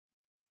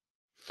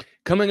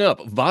Coming up,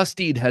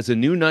 Vosteed has a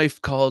new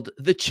knife called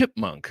the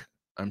Chipmunk.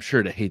 I'm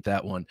sure to hate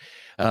that one.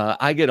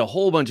 I get a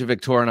whole bunch of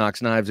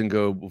Victorinox knives and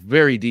go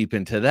very deep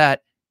into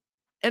that,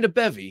 and a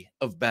bevy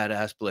of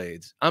badass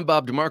blades. I'm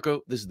Bob DeMarco.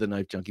 This is the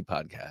Knife Junkie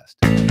podcast.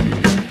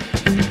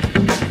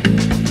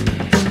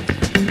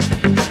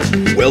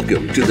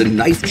 Welcome to the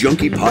Knife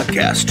Junkie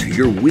podcast,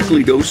 your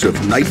weekly dose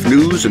of knife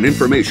news and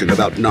information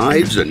about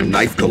knives and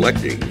knife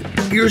collecting.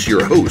 Here's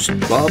your host,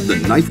 Bob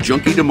the Knife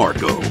Junkie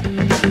DeMarco.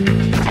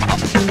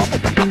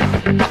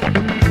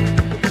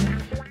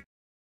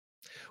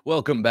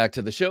 Welcome back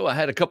to the show. I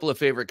had a couple of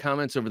favorite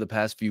comments over the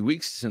past few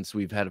weeks since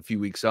we've had a few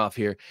weeks off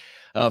here.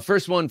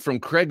 First one from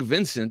Craig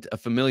Vincent, a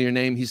familiar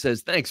name. He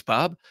says, "Thanks,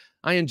 Bob.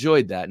 I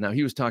enjoyed that." Now,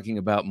 he was talking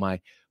about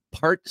my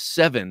part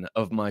 7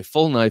 of my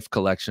full knife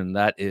collection.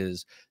 That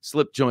is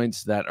slip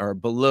joints that are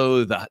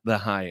below the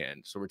high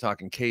end. So we're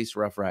talking case,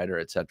 rough rider,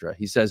 etc.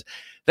 He says,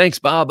 "Thanks,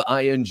 Bob.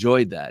 I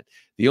enjoyed that.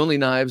 The only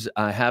knives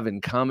I have in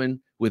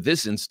common with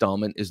this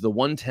installment is the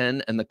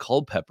 110 and the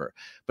Culpeper.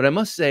 But I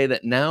must say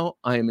that now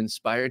I am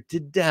inspired to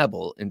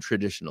dabble in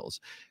traditionals."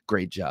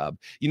 Great job.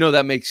 You know,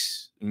 that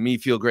makes me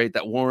feel great.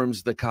 That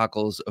warms the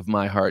cockles of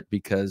my heart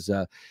because,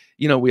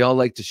 we all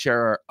like to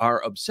share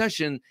our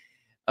obsession.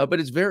 But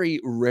it's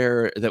very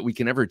rare that we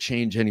can ever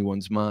change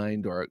anyone's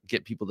mind or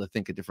get people to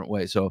think a different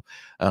way. So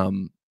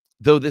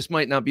though this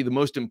might not be the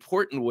most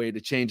important way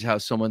to change how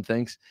someone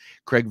thinks,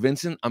 Craig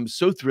Vincent, I'm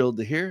so thrilled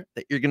to hear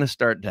that you're going to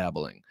start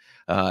dabbling.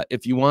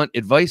 If you want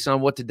advice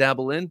on what to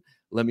dabble in,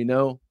 let me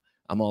know.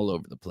 I'm all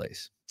over the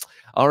place.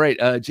 All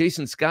right.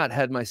 Jason Scott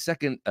had my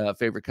second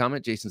favorite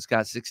comment. Jason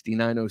Scott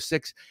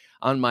 6906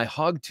 on my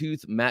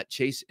Hogtooth Matt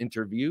Chase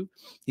interview.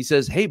 He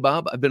says, "Hey,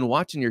 Bob, I've been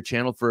watching your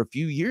channel for a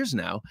few years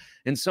now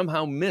and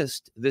somehow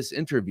missed this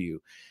interview.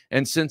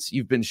 And since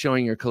you've been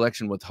showing your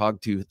collection with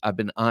Hogtooth, I've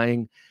been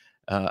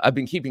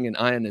keeping an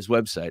eye on his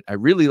website. I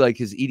really like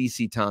his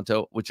EDC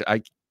Tonto, which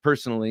I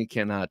personally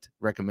cannot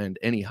recommend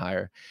any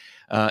higher.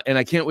 And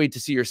I can't wait to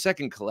see your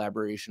second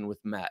collaboration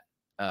with Matt.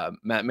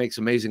 Matt makes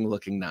amazing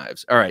looking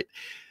knives." All right.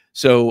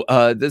 So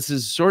this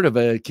is sort of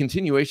a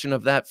continuation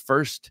of that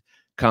first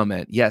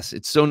comment. Yes,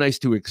 it's so nice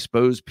to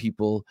expose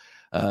people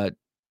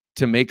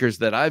to makers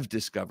that I've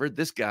discovered.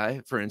 This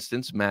guy, for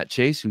instance, Matt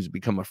Chase, who's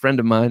become a friend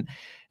of mine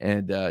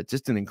and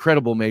just an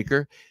incredible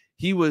maker.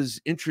 He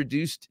was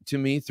introduced to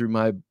me through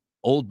my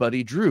old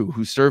buddy Drew,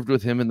 who served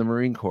with him in the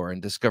Marine Corps,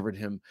 and discovered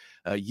him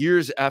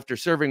years after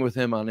serving with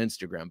him on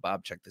Instagram.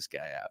 "Bob, check this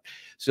guy out."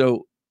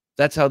 So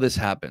that's how this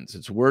happens.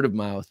 It's word of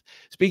mouth.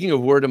 Speaking of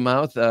word of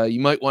mouth,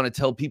 you might want to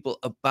tell people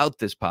about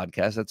this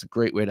podcast. That's a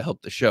great way to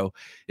help the show,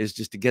 is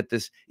just to get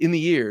this in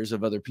the ears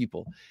of other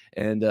people.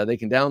 And they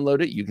can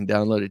download it. You can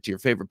download it to your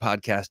favorite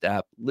podcast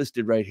app,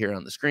 listed right here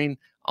on the screen,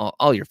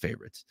 all your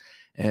favorites.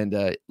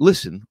 And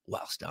listen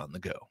whilst on the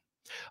go.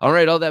 All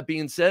right, all that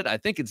being said, I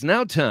think it's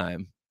now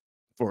time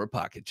for a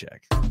pocket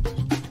check.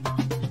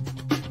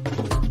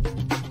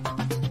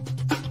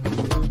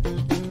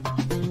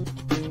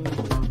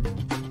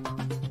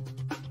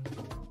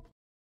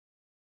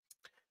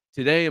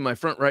 Today, in my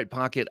front right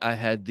pocket, I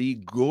had the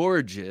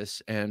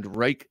gorgeous and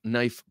Reich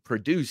knife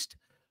produced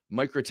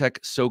Microtech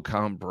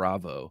SOCOM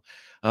Bravo.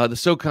 The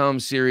SOCOM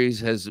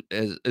series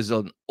is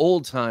an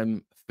old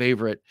time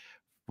favorite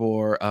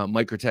for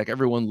Microtech.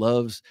 Everyone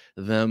loves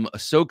them.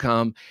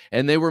 SOCOM,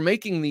 and they were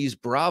making these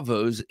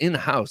Bravos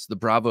in-house. The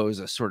Bravo is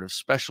a sort of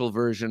special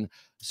version,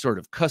 sort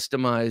of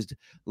customized,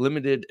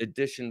 limited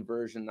edition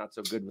version, not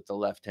so good with the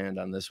left hand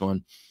on this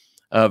one,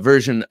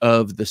 version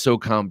of the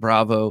SOCOM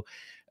Bravo.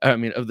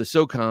 Of the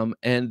SOCOM,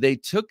 and they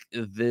took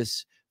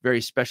this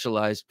very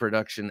specialized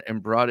production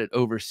and brought it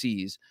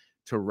overseas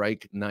to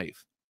Reich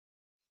Knife.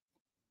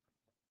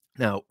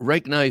 Now,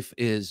 Reich Knife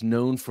is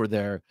known for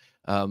their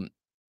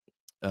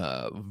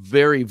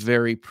very,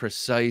 very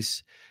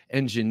precise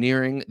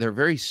engineering. They're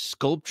very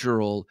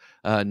sculptural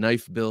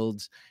knife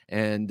builds,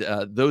 and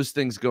those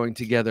things going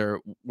together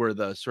were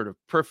the sort of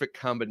perfect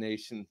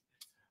combination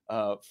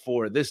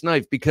for this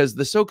knife, because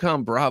the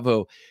SOCOM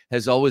Bravo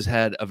has always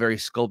had a very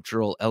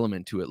sculptural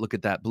element to it. Look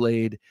at that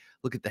blade,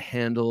 look at the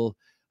handle,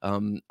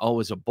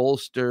 always a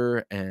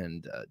bolster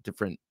and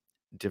different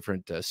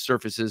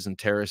surfaces and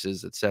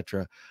terraces,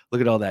 etc. Look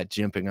at all that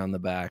jimping on the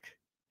back.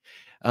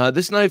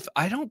 This knife,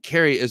 I don't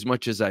carry as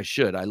much as I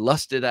should. I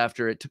lusted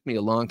after it. Took me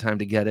a long time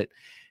to get it.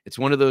 It's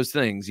one of those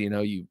things,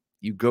 you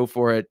go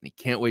for it, and you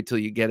can't wait till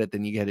you get it,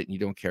 then you get it, and you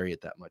don't carry it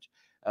that much.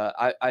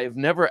 I've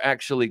never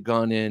actually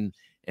gone in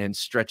and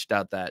stretched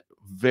out that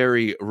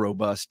very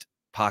robust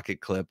pocket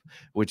clip,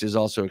 which is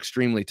also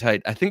extremely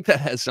tight. I think that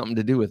has something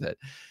to do with it.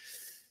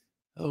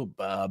 Oh,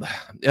 Bob.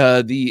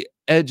 The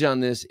edge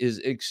on this is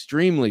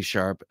extremely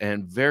sharp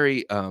and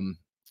very kind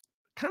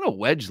of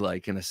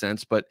wedge-like in a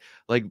sense, but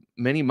like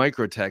many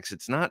Microtechs,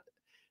 it's not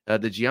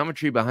the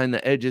geometry behind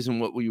the edge isn't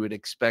what we would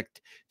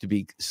expect to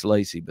be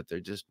slicey, but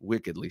they're just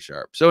wickedly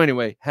sharp. So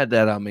anyway, had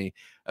that on me.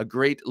 A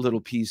great little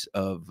piece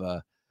of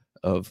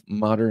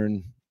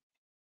modern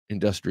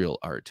industrial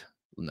art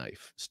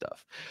knife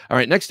stuff. All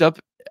right, next up,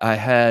 I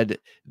had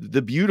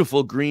the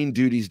beautiful green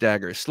Duties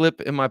Dagger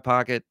slip in my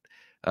pocket.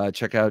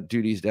 Check out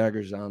Duty's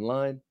Daggers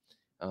online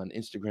on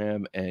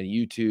Instagram and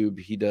YouTube.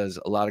 He does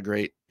a lot of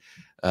great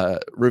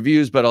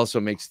reviews, but also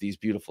makes these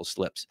beautiful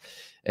slips.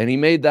 And he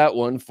made that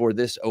one for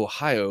this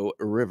Ohio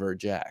River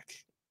Jack.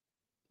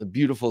 The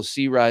beautiful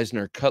C.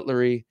 Risner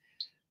cutlery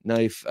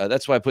knife.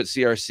 That's why I put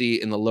CRC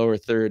in the lower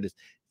third.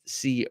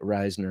 C.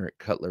 Risner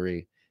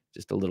cutlery.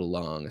 Just a little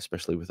long,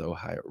 especially with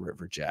Ohio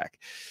River Jack.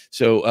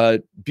 So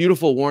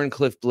beautiful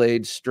Wharncliffe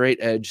blade, straight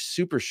edge,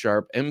 super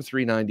sharp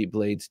M390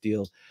 blade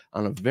steel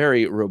on a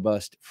very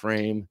robust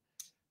frame.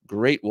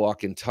 Great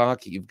walk and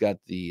talk. You've got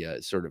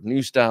the sort of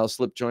new style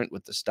slip joint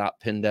with the stop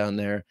pin down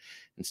there.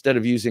 Instead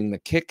of using the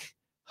kick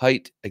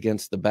height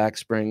against the back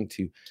spring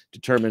to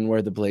determine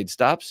where the blade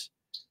stops,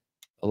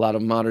 a lot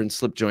of modern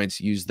slip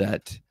joints use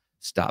that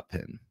stop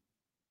pin.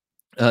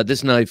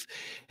 This knife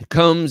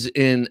comes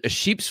in a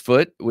sheep's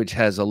foot, which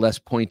has a less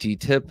pointy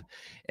tip,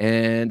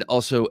 and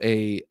also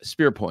a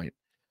spear point.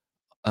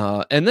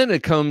 And then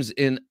it comes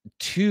in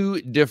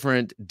 2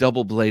 different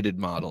double-bladed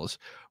models,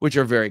 which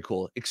are very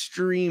cool.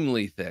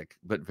 Extremely thick,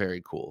 but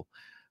very cool.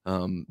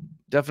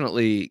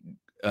 Definitely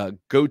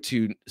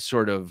go-to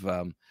sort of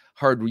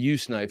hard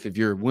use knife if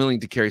you're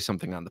willing to carry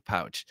something on the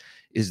pouch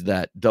is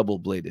that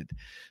double-bladed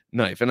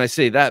knife. And I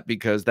say that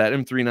because that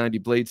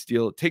M390 blade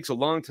steel, it takes a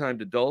long time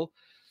to dull.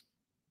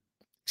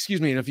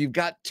 Excuse me. And if you've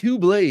got 2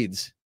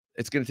 blades,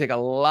 it's going to take a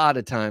lot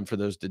of time for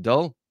those to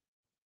dull.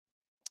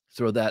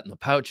 Throw that in the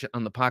pouch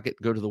on the pocket,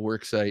 go to the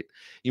work site.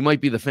 You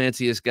might be the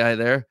fanciest guy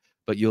there,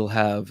 but you'll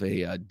have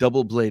a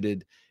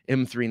double-bladed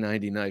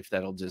M390 knife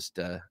that'll just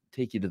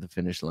take you to the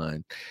finish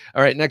line.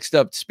 All right, next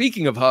up,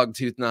 speaking of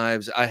hogtooth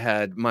knives, I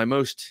had my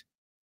most,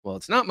 well,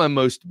 it's not my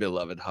most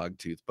beloved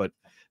hogtooth, but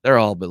they're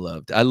all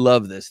beloved. I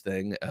love this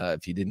thing,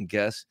 if you didn't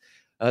guess.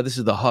 This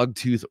is the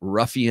Hogtooth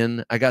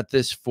Ruffian. I got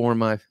this for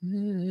my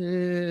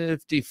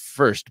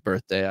 51st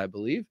birthday, I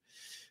believe,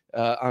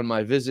 on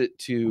my visit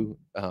to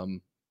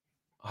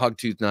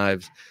Hogtooth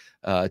Knives,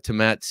 to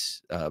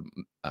Matt's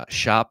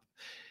shop.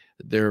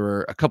 There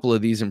were a couple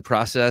of these in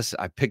process.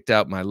 I picked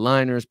out my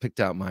liners, picked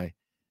out my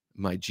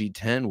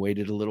G10,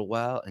 waited a little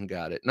while, and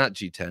got it. Not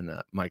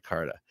G10,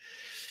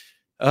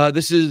 micarta.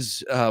 This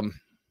is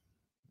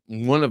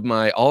one of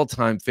my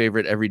all-time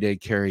favorite everyday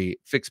carry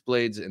fixed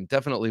blades, and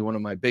definitely one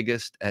of my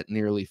biggest at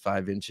nearly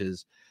 5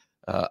 inches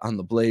on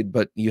the blade.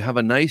 But you have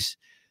a nice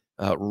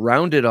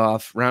rounded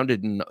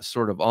in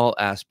sort of all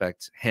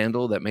aspects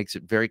handle that makes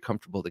it very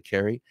comfortable to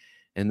carry.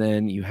 And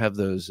then you have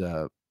those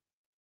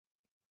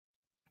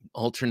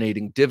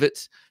alternating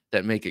divots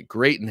that make it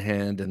great in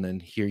hand. And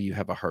then here you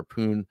have a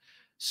harpoon,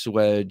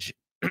 swedge,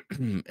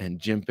 and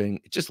jimping.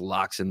 It just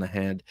locks in the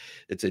hand.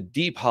 It's a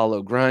deep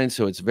hollow grind,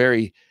 so it's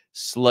very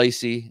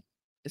slicey.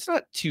 It's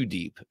not too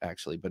deep,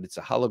 actually, but it's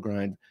a hollow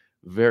grind,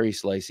 very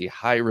slicey,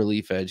 high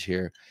relief edge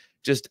here.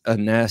 Just a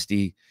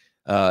nasty,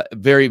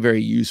 very,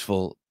 very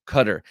useful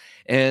cutter.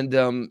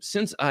 And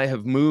since I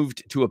have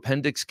moved to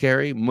appendix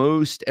carry,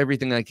 most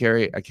everything I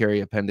carry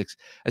appendix.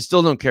 I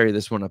still don't carry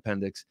this one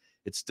appendix.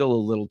 It's still a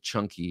little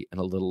chunky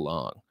and a little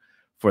long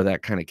for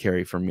that kind of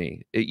carry for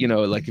me. You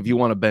know, like if you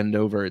want to bend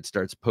over, it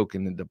starts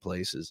poking into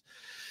places.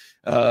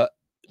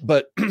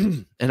 But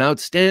an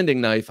outstanding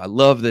knife. I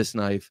love this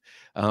knife.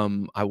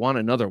 I want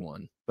another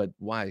one, but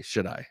why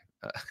should I?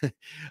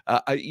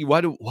 Why do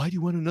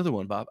you want another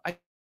one, Bob? I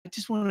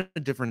just want a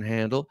different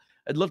handle.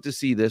 I'd love to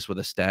see this with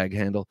a stag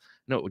handle. I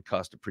know it would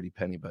cost a pretty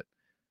penny, but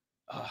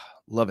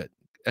love it.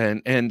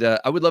 And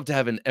I would love to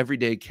have an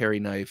everyday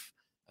carry knife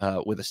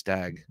with a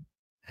stag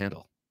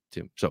handle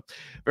too. So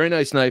very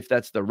nice knife.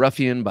 That's the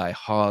Ruffian by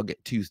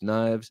Hogtooth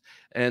Knives.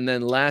 And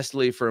then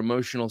lastly, for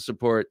emotional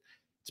support,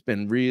 it's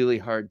been really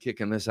hard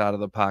kicking this out of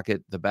the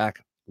pocket, the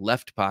back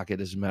left pocket,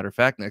 as a matter of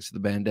fact, next to the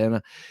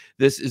bandana.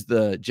 This is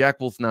the Jack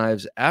Wolf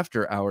Knives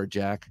After Hour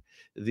Jack,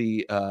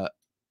 the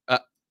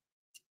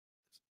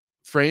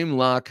frame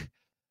lock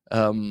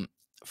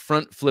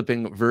front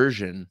flipping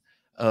version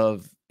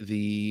of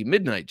the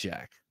Midnight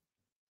Jack.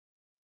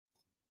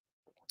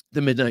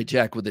 The Midnight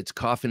Jack with its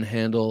coffin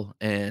handle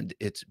and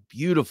its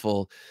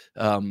beautiful,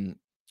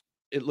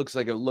 it looks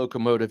like a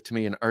locomotive to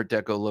me, an Art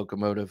Deco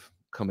locomotive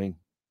coming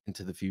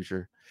into the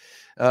future.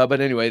 But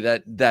anyway,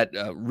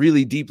 that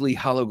really deeply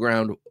hollow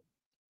ground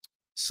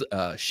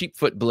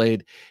sheepfoot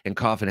blade and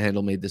coffin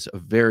handle made this a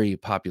very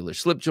popular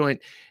slip joint.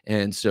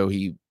 And so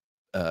he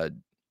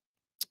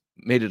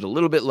made it a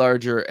little bit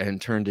larger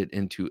and turned it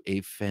into a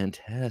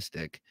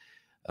fantastic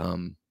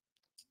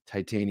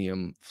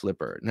titanium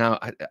flipper. Now,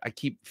 I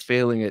keep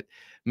failing at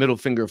middle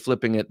finger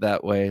flipping it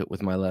that way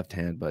with my left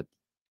hand, but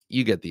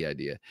you get the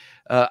idea.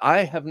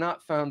 I have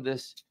not found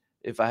this.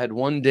 If I had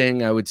one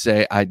ding, I would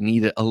say I'd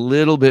need it a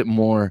little bit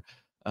more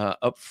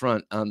up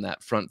front on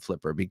that front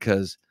flipper,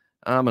 because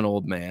I'm an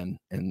old man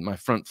and my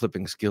front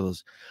flipping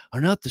skills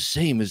are not the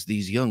same as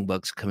these young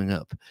bucks coming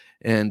up.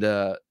 And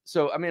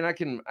so, I mean, I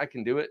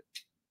can do it.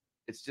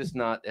 It's just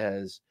not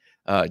as,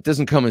 it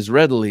doesn't come as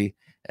readily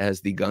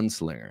as the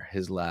Gunslinger,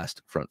 his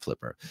last front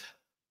flipper.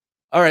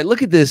 All right,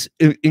 look at this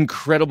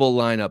incredible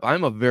lineup.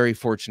 I'm a very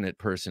fortunate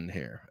person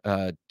here.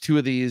 Two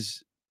of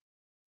these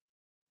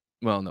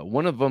well, no,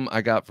 one of them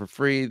I got for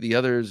free. The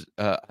others,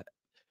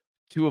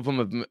 two of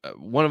them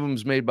one of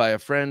them's made by a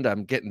friend.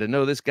 I'm getting to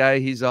know this guy.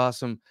 He's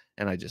awesome.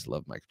 And I just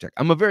love Microtech.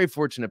 I'm a very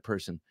fortunate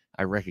person.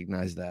 I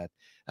recognize that.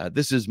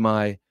 This is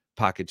my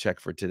pocket check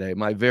for today.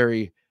 My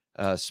very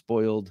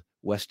spoiled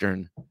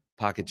Western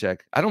pocket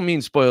check. I don't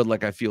mean spoiled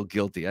like I feel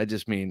guilty. I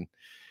just mean,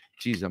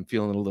 geez, I'm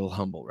feeling a little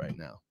humble right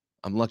now.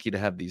 I'm lucky to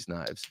have these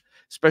knives,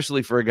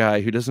 especially for a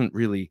guy who doesn't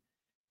really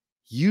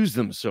use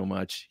them so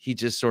much. He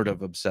just sort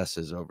of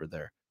obsesses over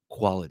their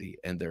quality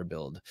and their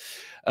build.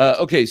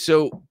 Okay,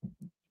 so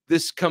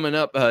this coming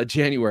up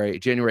January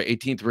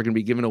 18th, we're going to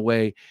be giving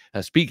away,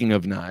 speaking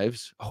of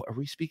knives. Oh, are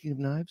we speaking of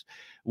knives?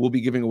 We'll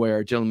be giving away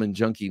our Gentleman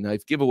Junkie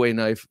knife giveaway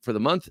knife for the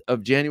month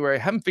of January.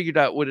 I haven't figured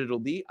out what it'll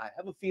be. I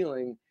have a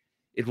feeling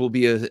it will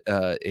be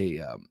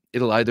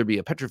it'll either be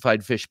a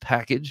petrified fish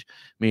package,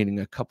 meaning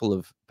a couple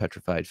of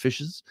petrified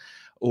fishes,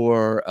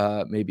 or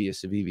maybe a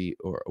Civivi,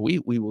 or we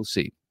will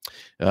see.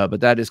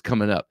 But that is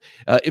coming up.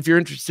 If you're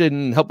interested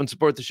in helping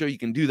support the show, you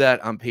can do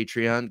that on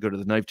Patreon. Go to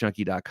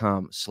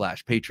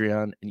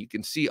TheKnifeJunkie.com/Patreon, and you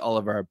can see all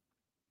of our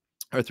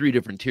 3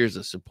 different tiers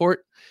of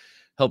support.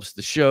 Helps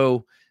the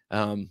show.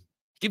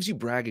 Gives you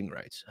bragging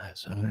rights.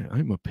 Yes,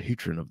 I'm a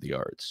patron of the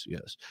arts.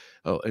 Yes.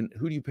 Oh, and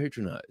who do you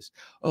patronize?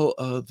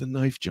 Oh, the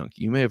Knife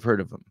Junkie. You may have heard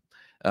of him.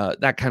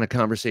 That kind of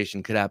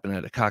conversation could happen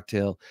at a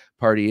cocktail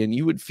party, and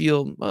you would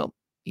feel, well,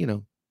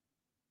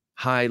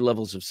 high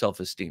levels of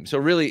self-esteem. So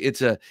really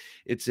it's an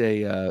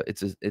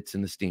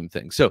esteem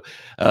thing. So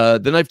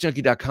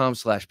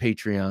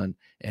TheKnifeJunkie.com/Patreon,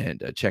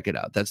 and check it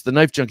out. That's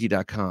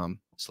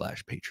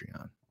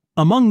TheKnifeJunkie.com/Patreon.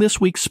 Among this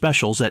week's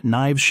specials at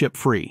Knives Ship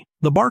Free,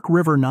 the Bark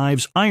River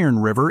Knives Iron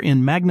River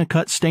in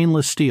Magna-Cut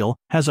stainless steel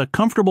has a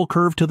comfortable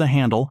curve to the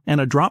handle and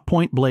a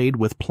drop-point blade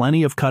with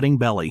plenty of cutting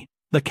belly.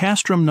 The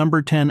Castrum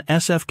No. 10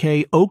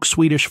 SFK Oak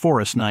Swedish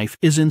Forest Knife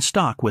is in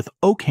stock with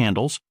oak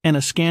handles and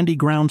a Scandi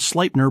ground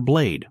Sleipner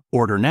blade.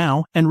 Order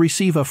now and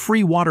receive a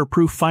free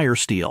waterproof fire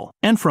steel.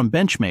 And from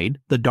Benchmade,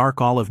 the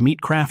Dark Olive Meat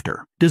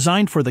Crafter.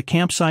 Designed for the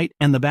campsite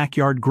and the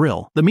backyard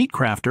grill, the Meat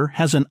Crafter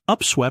has an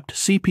upswept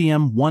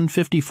CPM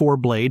 154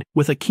 blade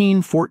with a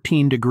keen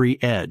 14-degree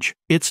edge.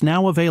 It's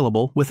now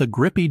available with a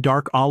grippy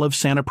dark olive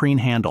Santoprene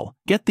handle.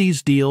 Get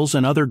these deals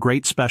and other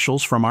great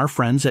specials from our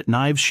friends at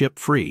Knives Ship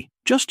Free.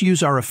 Just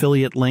use our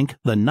affiliate link,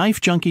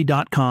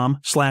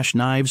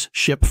 TheKnifeJunkie.com/knives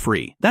ship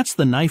free. That's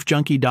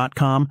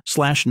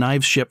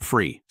TheKnifeJunkie.com/knives ship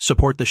free.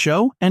 Support the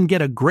show and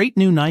get a great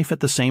new knife at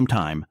the same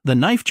time.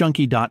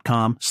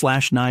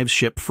 TheKnifeJunkie.com/knives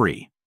ship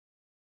free.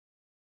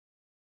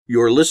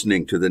 You're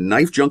listening to the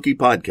Knife Junkie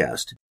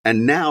podcast.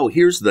 And now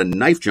here's the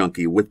Knife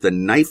Junkie with the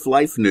Knife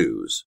Life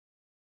News.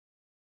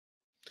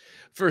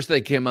 First,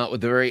 they came out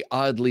with a very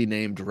oddly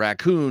named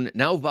raccoon.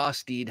 Now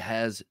Vosteed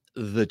has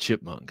the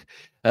Chipmunk.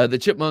 The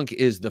Chipmunk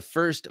is the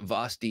first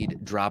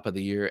Vosteed drop of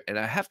the year, and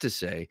I have to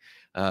say,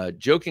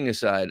 joking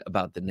aside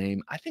about the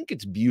name, I think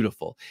it's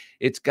beautiful.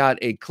 It's got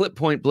a clip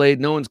point blade.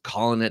 No one's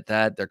calling it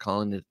that. They're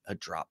calling it a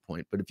drop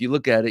point. But if you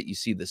look at it, you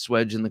see the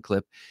swedge in the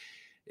clip.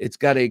 It's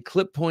got a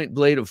clip point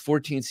blade of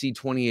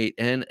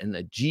 14C28N and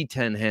a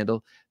G10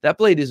 handle. That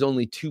blade is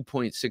only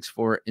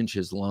 2.64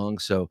 inches long,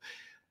 so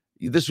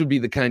this would be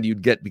the kind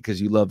you'd get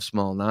because you love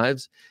small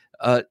knives.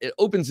 It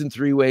opens in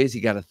 3 ways.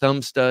 You got a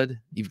thumb stud.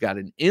 You've got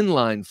an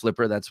inline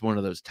flipper. That's one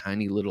of those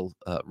tiny little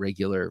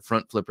regular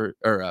front flipper,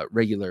 or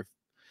regular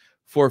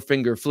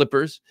 4-finger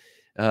flippers.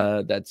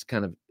 That's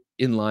kind of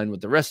in line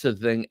with the rest of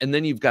the thing. And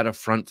then you've got a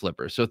front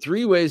flipper. So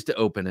 3 ways to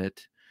open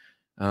it,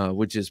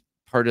 which is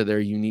part of their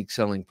unique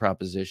selling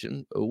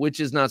proposition, which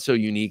is not so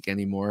unique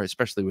anymore,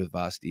 especially with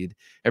Vosteed.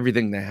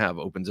 Everything they have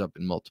opens up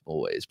in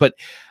multiple ways. But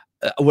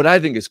what I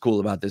think is cool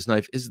about this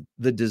knife is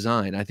the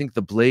design. I think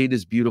the blade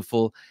is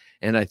beautiful,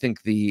 and I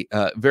think the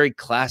very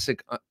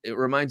classic. It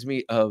reminds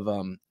me of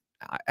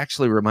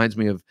actually reminds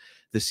me of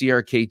the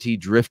CRKT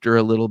Drifter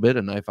a little bit,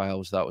 a knife I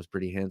always thought was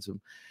pretty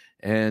handsome,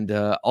 and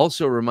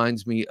also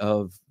reminds me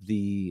of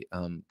the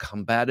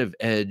Combative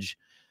Edge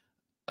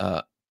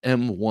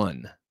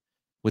M1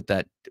 with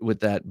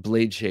that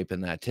blade shape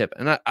and that tip,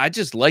 and I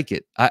just like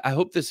it. I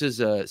hope this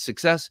is a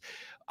success.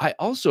 I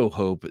also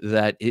hope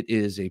that it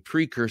is a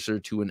precursor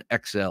to an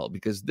XL,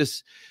 because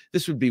this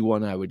would be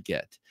one I would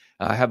get.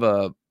 I have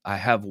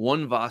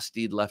one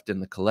Vosteed left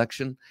in the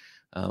collection.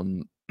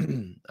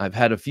 I've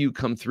had a few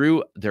come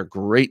through. They're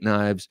great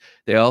knives.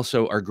 They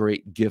also are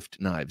great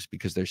gift knives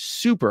because they're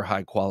super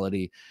high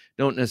quality,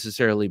 don't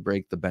necessarily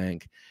break the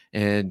bank,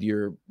 and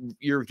you're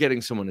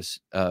getting someone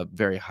a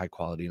very high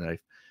quality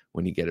knife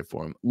when you get it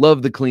for them.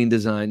 Love the clean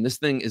design. This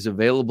thing is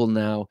available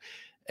now,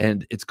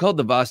 and it's called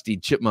the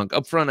Vosteed Chipmunk.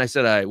 Up front, I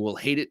said I will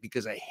hate it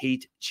because I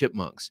hate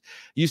chipmunks.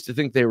 Used to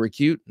think they were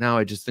cute. Now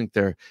I just think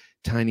they're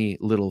tiny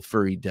little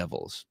furry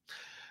devils.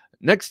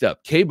 Next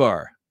up,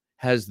 K-Bar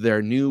has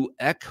their new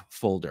Eck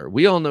folder.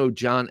 We all know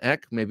John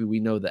Eck. Maybe we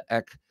know the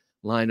Eck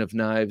line of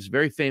knives,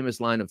 very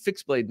famous line of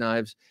fixed blade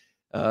knives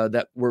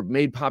that were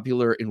made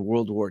popular in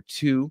World War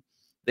II.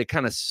 They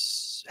kind of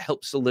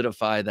helped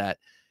solidify that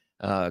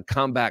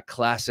combat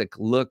classic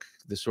look,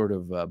 the sort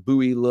of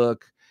Bowie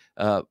look,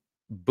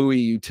 Bowie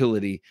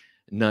utility.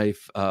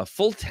 knife,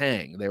 full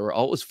tang. They were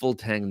always full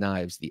tang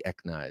knives, the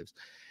Eck knives.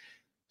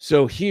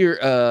 So here,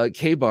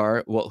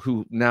 K-Bar, well,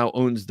 who now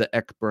owns the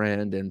Eck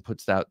brand and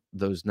puts out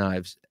those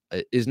knives,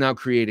 is now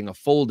creating a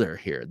folder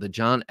here, the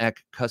John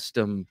Eck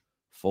Custom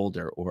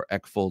Folder, or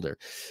Eck Folder.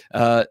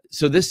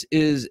 So this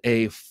is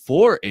a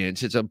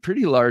 4-inch, it's a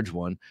pretty large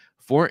one,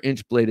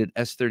 4-inch bladed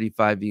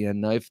S35VN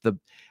knife. I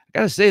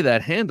gotta say,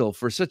 that handle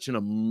for such an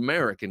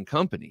American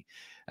company.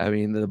 I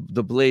mean,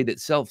 the blade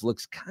itself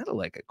looks kind of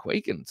like a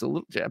Quaken. It's a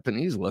little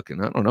Japanese looking.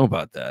 I don't know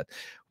about that.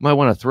 Might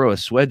want to throw a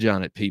swedge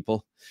on it,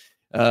 people.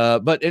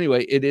 But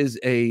anyway, it is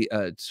a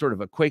sort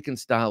of a Quaken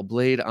style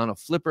blade on a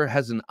flipper,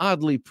 has an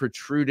oddly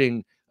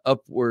protruding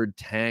upward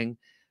tang.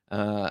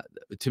 To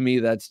me,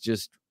 that's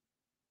just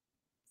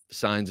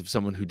signs of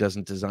someone who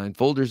doesn't design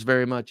folders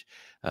very much.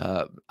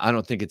 I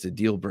don't think it's a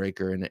deal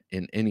breaker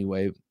in any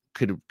way.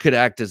 Could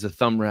act as a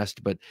thumb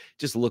rest, but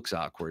just looks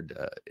awkward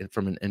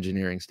from an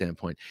engineering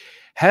standpoint.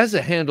 Has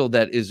a handle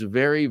that is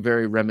very,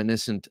 very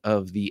reminiscent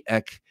of the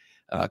Eck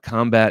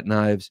combat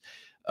knives.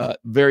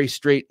 Very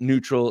straight,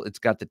 neutral. It's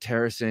got the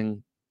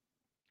terracing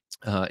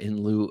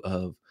in lieu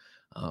of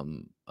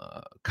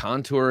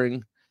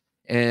contouring.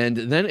 And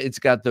then it's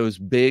got those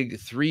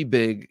three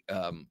big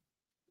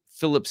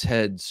Phillips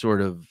head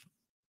sort of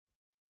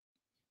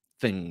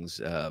things,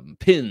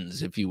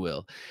 pins, if you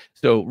will.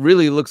 So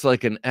really looks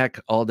like an Eck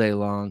all day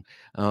long.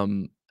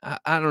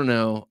 I don't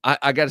know.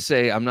 I got to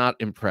say, I'm not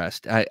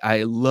impressed.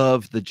 I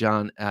love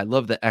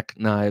the Eck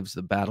knives,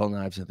 the battle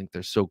knives. I think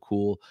they're so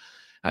cool.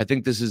 I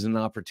think this is an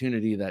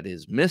opportunity that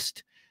is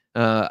missed.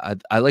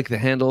 I like the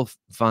handle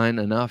fine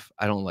enough.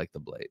 I don't like the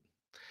blade.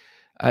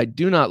 I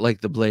do not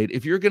like the blade.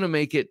 If you're going to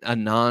make it a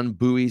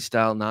non-buoy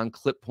style,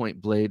 non-clip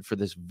point blade for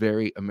this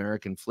very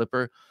American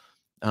flipper,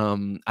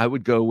 I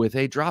would go with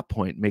a drop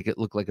point. Make it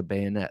look like a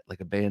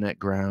bayonet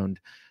ground,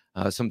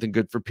 something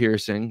good for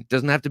piercing.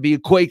 Doesn't have to be a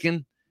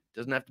Quaken.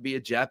 Doesn't have to be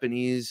a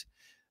Japanese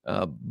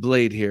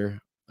blade here.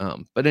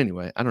 But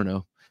anyway, I don't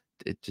know.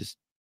 It just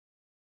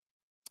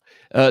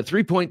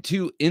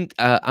 3.2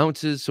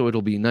 ounces, so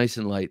it'll be nice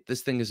and light.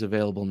 This thing is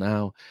available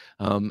now,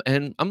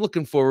 and I'm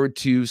looking forward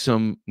to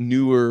some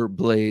newer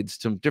blades,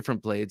 some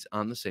different blades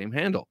on the same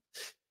handle.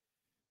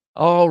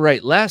 All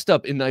right, last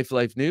up in Knife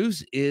Life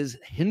news is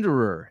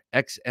Hinderer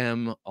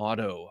XM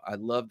Auto. I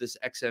love this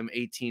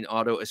XM18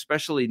 Auto,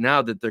 especially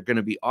now that they're going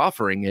to be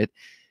offering it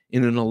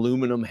in an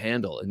aluminum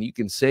handle, and you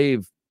can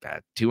save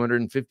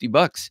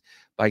 $250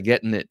 by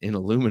getting it in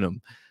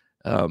aluminum.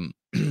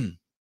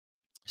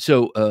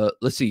 So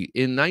let's see.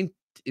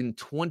 In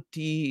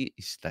 20,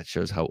 that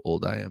shows how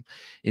old I am.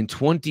 In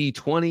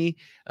 2020,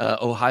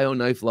 Ohio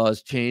knife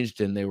laws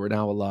changed, and they were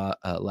now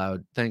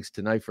allowed, thanks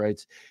to knife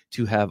rights,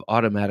 to have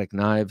automatic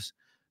knives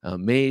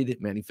made,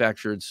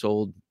 manufactured,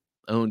 sold,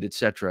 owned,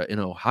 etc. in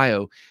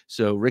Ohio.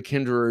 So Rick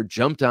Hinderer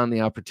jumped on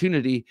the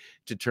opportunity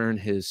to turn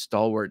his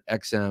stalwart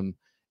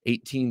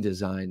XM18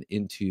 design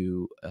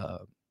into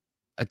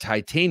a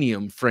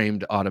titanium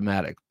framed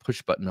automatic,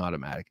 push button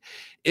automatic.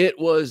 It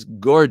was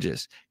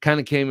gorgeous. Kind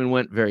of came and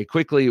went very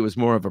quickly. It was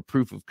more of a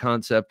proof of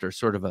concept, or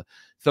sort of a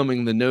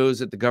thumbing the nose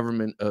at the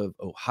government of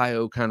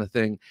Ohio kind of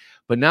thing.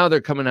 But now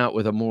they're coming out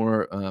with a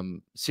more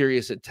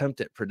serious attempt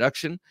at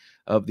production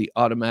of the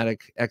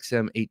automatic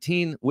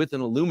XM18 with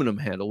an aluminum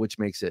handle, which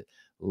makes it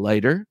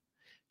lighter,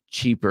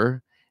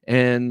 cheaper.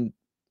 And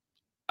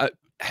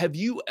have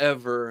you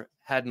ever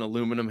had an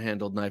aluminum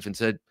handled knife and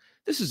said,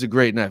 this is a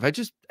great knife, I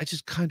just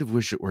kind of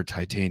wish it were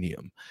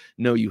titanium?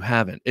 No, you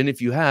haven't. And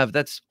if you have,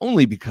 that's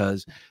only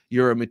because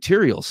you're a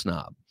material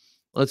snob.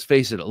 Let's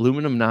face it,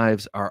 aluminum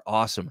knives are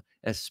awesome,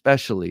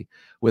 especially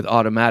with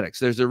automatics.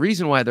 There's a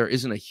reason why there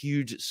isn't a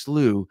huge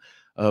slew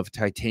of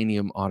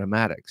titanium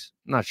automatics.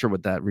 I'm not sure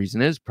what that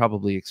reason is.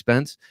 Probably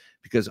expense,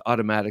 because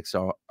automatics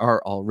are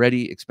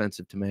already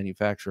expensive to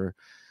manufacture.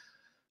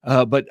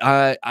 But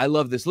I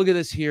love this. Look at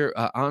this here.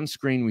 On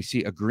screen, we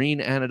see a green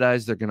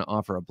anodized. They're going to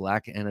offer a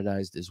black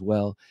anodized as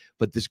well.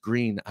 But this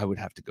green, I would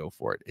have to go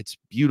for it. It's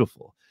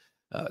beautiful.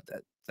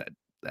 That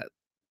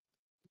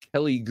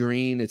Kelly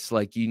green. It's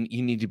like you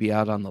need to be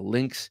out on the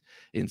links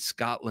in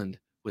Scotland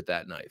with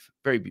that knife.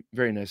 Very,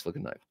 very nice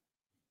looking knife.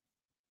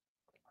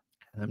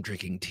 I'm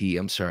drinking tea.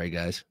 I'm sorry,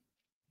 guys,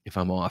 if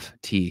I'm off.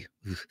 Tea.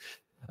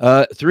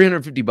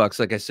 $350,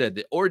 like I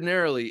said.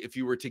 Ordinarily, if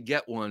you were to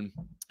get one,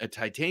 a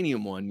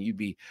titanium one, you'd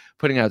be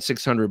putting out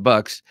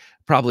 $600,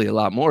 probably a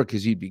lot more,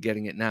 because you'd be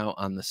getting it now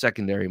on the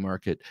secondary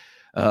market.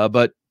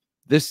 But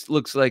this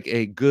looks like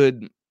a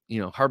good,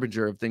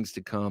 harbinger of things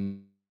to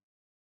come.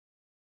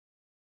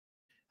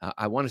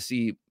 I want to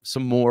see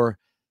some more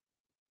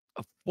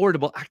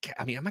affordable.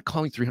 I mean, am I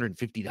calling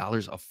 $350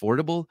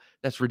 affordable?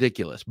 That's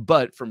ridiculous.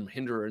 But from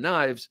Hinderer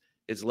Knives,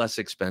 it's less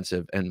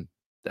expensive, and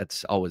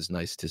that's always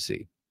nice to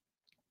see.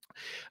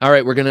 All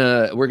right, we're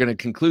gonna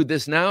conclude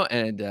this now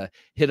and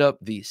hit up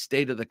the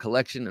state of the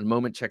collection in a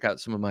moment. Check out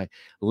some of my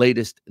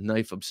latest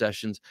knife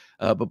obsessions.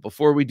 But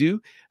before we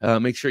do,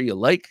 make sure you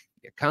like,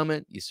 you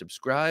comment, you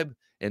subscribe,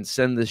 and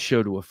send this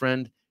show to a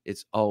friend.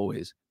 It's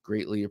always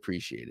greatly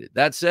appreciated.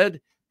 That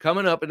said,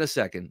 coming up in a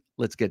second,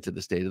 let's get to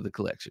the state of the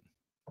collection.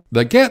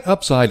 The Get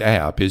Upside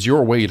app is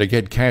your way to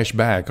get cash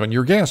back on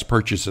your gas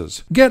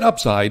purchases. Get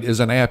Upside is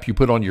an app you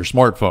put on your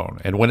smartphone,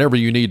 and whenever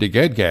you need to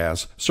get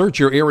gas, search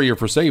your area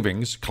for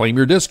savings, claim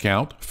your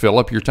discount, fill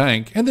up your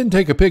tank, and then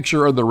take a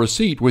picture of the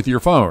receipt with your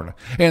phone.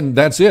 And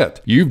that's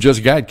it. You've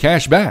just got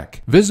cash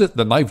back. Visit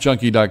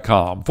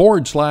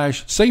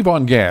TheKnifeJunkie.com/save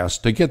on gas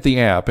to get the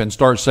app and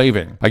start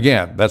saving.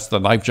 Again, that's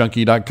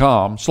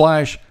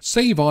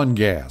TheKnifeJunkie.com/save on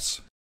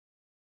gas.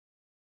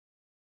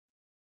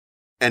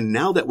 And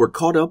now that we're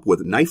caught up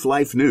with Knife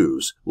Life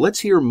news, let's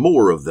hear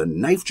more of the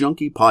Knife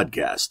Junkie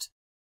podcast.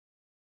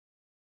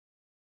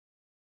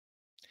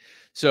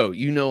 So,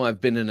 I've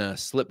been in a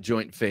slip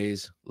joint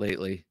phase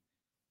lately,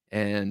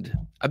 and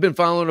I've been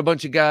following a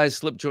bunch of guys.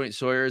 Slip Joint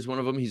Sawyer is one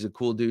of them. He's a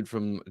cool dude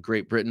from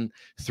Great Britain.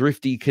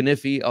 Thrifty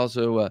Knife,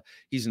 also,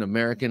 he's an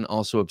American,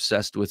 also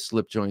obsessed with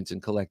slip joints and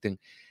collecting.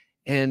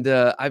 And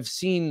I've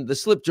seen the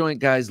slip joint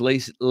guys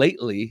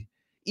lately,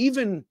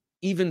 even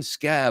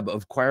Scab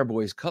of Choir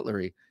Boys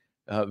Cutlery,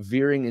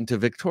 veering into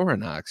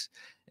Victorinox.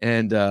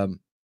 And I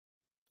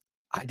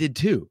did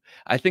too.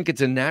 I think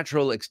it's a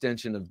natural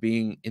extension of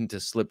being into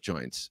slip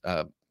joints,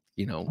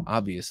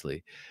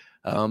 obviously.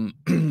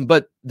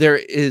 But there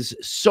is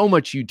so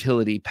much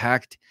utility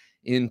packed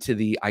into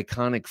the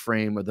iconic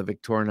frame of the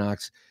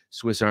Victorinox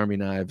Swiss Army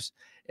knives.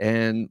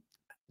 And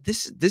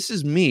this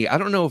is me. I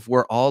don't know if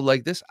we're all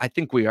like this. I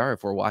think we are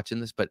if we're watching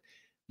this, but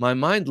my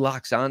mind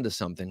locks onto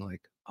something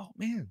like, oh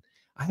man,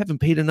 I haven't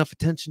paid enough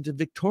attention to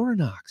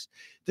Victorinox.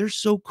 They're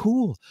so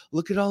cool.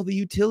 Look at all the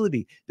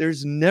utility.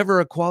 There's never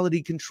a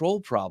quality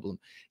control problem.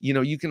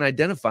 You can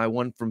identify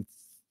one from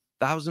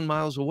 1,000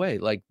 miles away.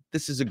 Like,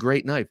 this is a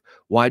great knife.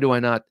 Why do I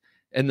not?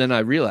 And then I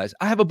realize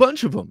I have a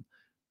bunch of them.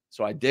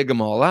 So I dig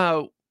them all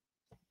out.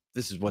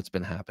 This is what's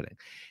been happening.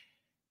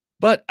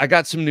 But I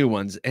got some new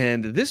ones.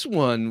 And this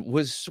one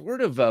was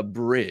sort of a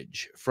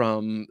bridge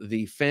from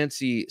the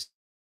fancy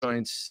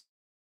joints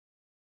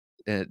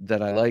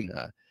that I like.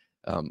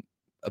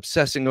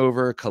 Obsessing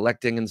over,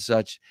 collecting and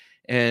such.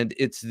 And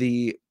it's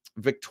the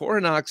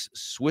Victorinox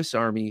Swiss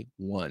Army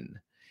 1.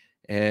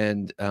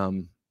 And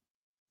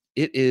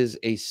it is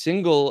a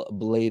single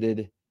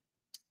bladed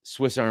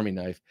Swiss Army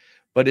knife,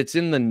 but it's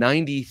in the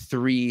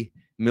 93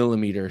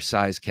 millimeter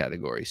size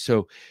category.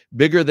 So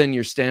bigger than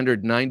your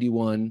standard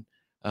 91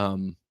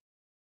 red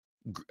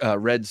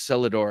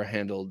Celador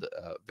handled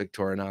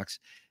Victorinox.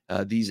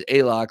 These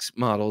ALOX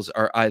models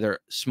are either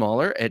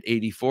smaller at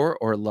 84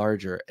 or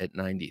larger at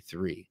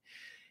 93.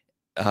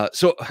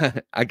 So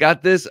I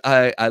got this.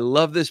 I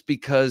love this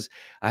because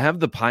I have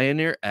the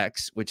Pioneer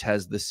X, which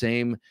has the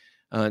same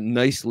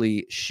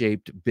nicely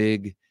shaped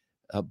big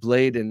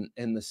blade and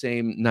the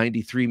same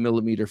 93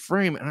 millimeter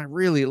frame, and I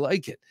really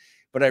like it.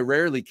 But I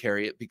rarely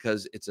carry it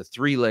because it's a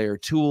 3-layer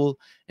tool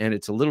and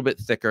it's a little bit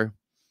thicker.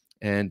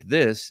 And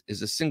this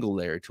is a single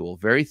layer tool,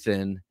 very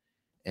thin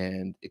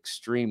and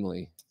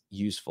extremely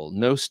useful.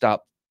 No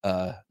stop,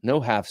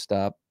 no half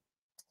stop.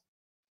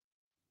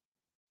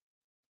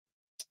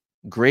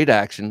 Great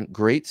action,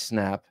 great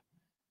snap.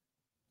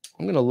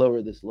 I'm going to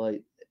lower this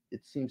light.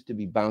 It seems to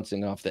be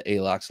bouncing off the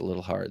ALOX a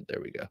little hard. There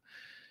we go.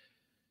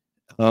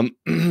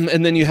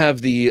 And then you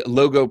have the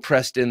logo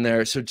pressed in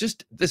there. So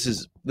just this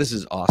is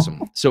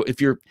awesome. So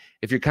if you're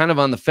kind of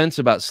on the fence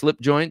about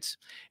slip joints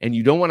and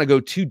you don't want to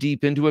go too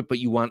deep into it, but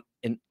you want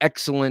an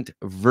excellent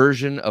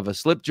version of a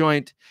slip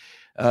joint,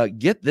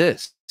 get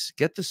this.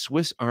 Get the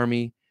Swiss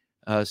Army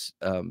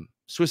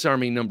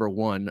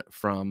 #1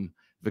 from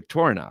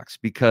Victorinox,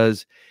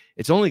 because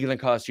it's only going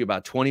to cost you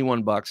about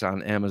 21 bucks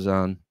on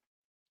Amazon,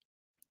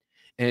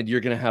 and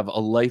you're going to have a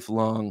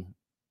lifelong.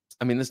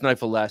 I mean, this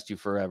knife will last you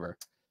forever.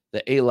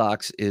 The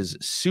ALOX is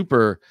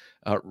super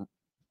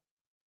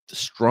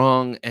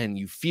strong, and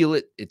you feel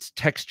it. It's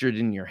textured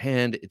in your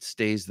hand. It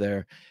stays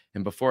there.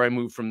 And before I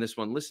move from this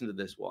one, listen to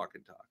this walk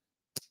and talk.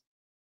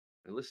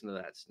 And listen to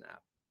that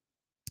snap.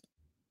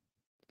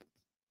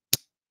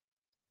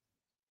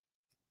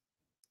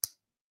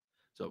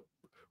 So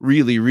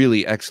really,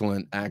 really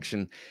excellent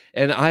action.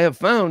 And I have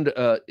found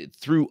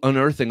through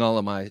unearthing all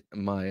of my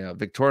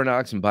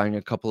Victorinox and buying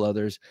a couple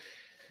others,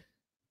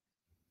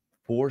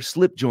 for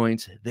slip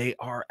joints, they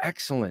are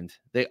excellent.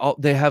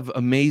 They have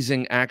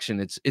amazing action.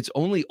 It's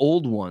only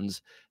old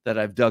ones that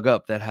I've dug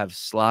up that have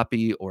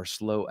sloppy or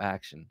slow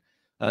action.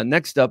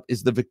 Next up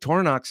is the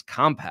Victorinox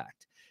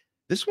Compact.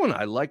 This one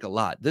I like a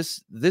lot.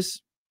 This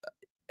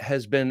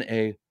has been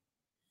a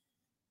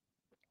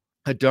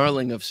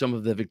darling of some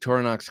of the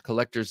Victorinox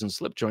collectors and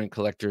slip joint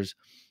collectors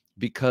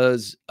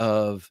because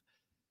of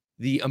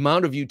the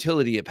amount of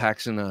utility it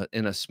packs in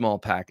a small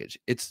package.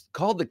 It's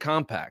called the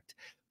Compact,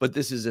 but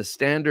this is a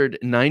standard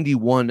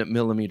 91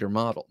 millimeter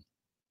model.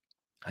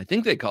 I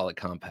think they call it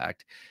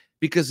Compact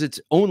because it's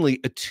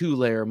only a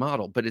 2-layer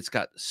model, but it's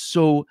got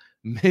so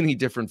many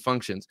different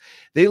functions.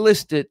 They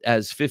list it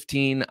as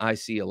 15. I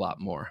see a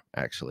lot more,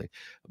 actually.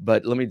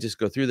 But let me just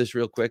go through this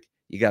real quick.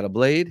 You got a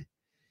blade.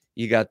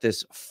 You got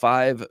this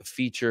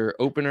 5-feature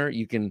opener.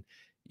 You can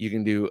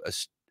do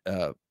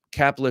a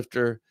cap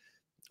lifter,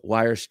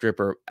 wire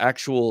stripper,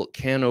 actual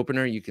can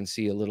opener. You can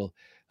see a little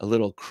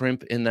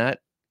crimp in that.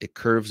 it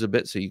curves a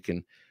bit so you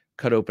can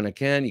cut open a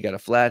can. You got a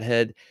flat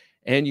head,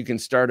 and you can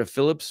start a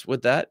Phillips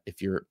with that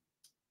if you're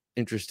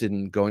interested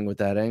in going with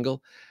that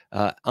angle,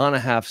 on a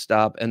half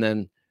stop. And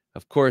then,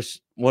 of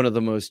course, one of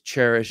the most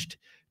cherished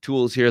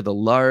tools here, the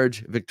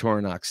large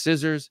Victorinox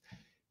scissors.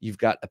 You've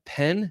got a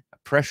pen, a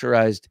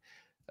pressurized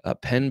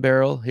pen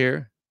barrel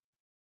here.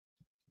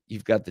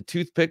 You've got the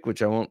toothpick,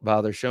 which I won't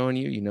bother showing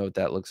you. You know what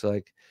that looks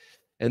like.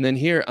 And then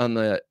here on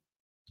the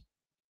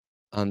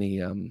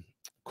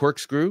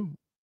corkscrew,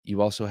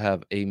 you also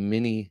have a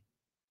mini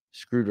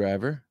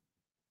screwdriver.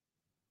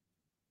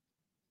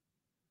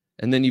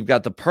 And then you've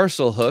got the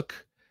parcel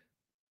hook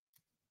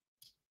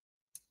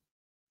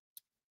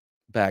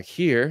back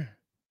here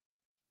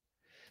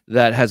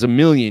that has a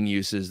million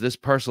uses. This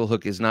parcel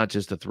hook is not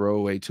just a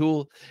throwaway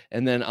tool.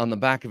 And then on the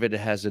back of it, it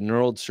has a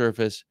knurled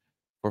surface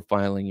for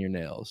filing your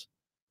nails.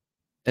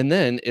 And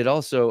then it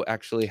also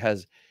actually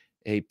has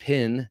a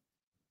pin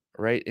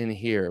right in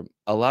here.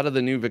 A lot of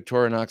the new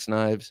Victorinox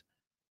knives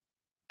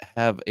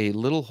have a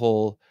little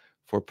hole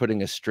for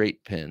putting a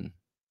straight pin.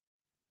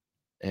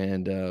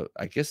 And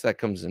I guess that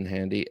comes in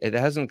handy. It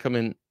hasn't come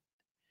in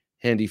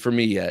handy for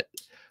me yet,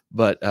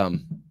 but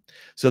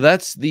so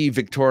that's the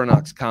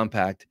Victorinox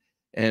Compact.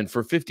 And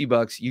for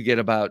 $50, you get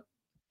about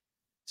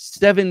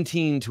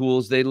 17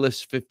 tools. They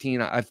list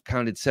 15. I've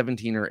counted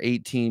 17 or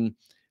 18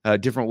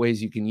 different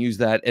ways you can use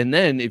that. And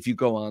then if you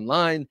go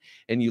online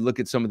and you look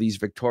at some of these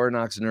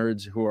Victorinox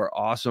nerds who are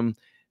awesome,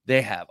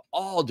 they have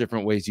all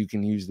different ways you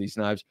can use these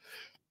knives,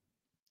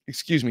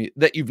 excuse me,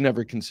 that you've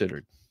never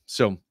considered.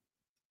 So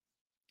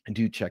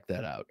do check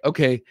that out.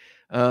 Okay.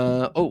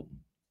 Oh,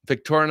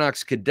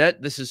 Victorinox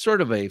Cadet. This is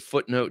sort of a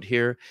footnote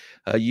here.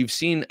 You've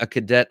seen a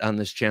Cadet on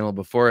this channel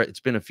before. It's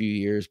been a few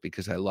years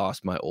because I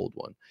lost my old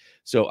one.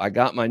 So I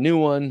got my new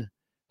one.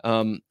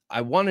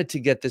 I wanted to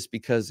get this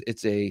because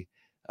it's a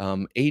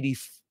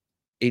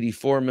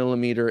 84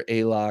 millimeter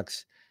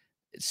ALOX.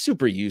 It's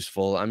super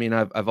useful. I mean,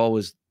 I've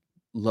always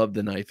loved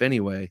the knife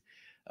anyway.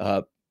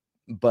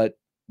 But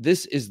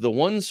this is the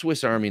one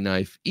Swiss Army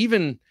knife,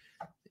 even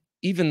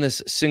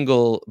this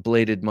single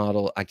bladed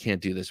model, I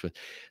can't do this with,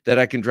 that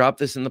I can drop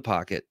this in the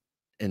pocket,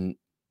 and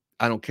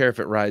I don't care if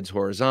it rides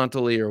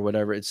horizontally or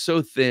whatever. It's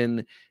so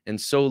thin and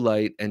so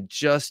light and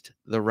just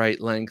the right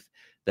length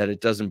that it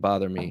doesn't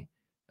bother me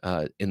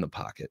in the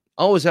pocket.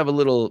 Always have a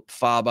little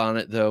fob on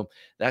it, though.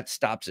 That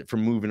stops it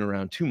from moving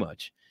around too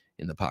much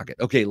in the pocket.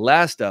 Okay,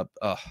 last up,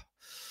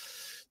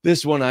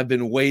 this one I've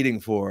been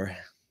waiting for.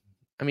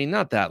 I mean,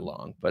 not that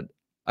long, but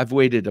I've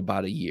waited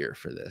about a year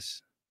for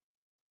this.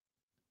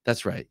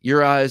 That's right.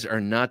 Your eyes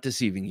are not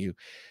deceiving you.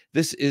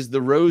 This is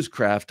the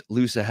RoseCraft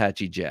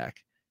Loosahatchie Jack.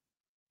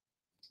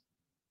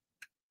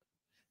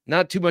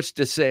 Not too much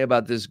to say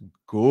about this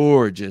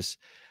gorgeous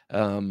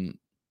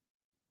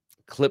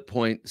clip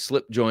point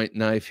slip joint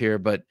knife here,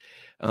 but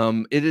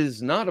it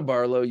is not a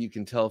Barlow. You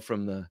can tell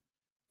from the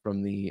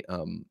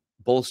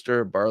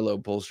bolster. Barlow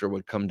bolster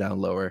would come down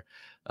lower,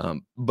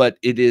 but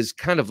it is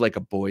kind of like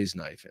a boy's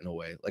knife in a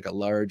way, like a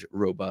large,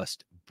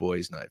 robust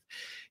boy's knife.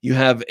 You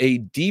have a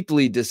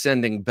deeply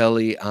descending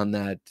belly on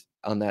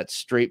that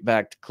straight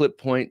backed clip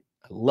point.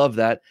 I love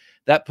that.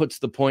 That puts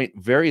the point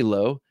very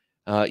low,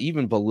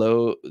 even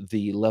below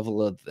the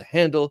level of the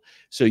handle,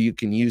 so you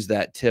can use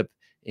that tip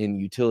in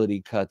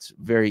utility cuts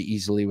very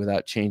easily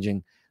without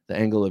changing the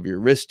angle of your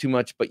wrist too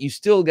much, but you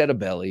still get a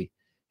belly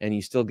and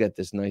you still get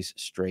this nice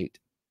straight.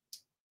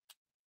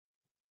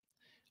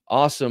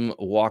 Awesome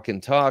walk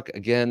and talk.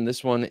 Again,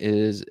 this one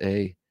is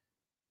a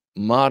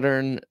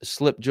modern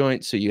slip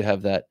joint, so you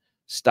have that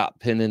stop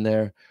pin in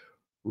there.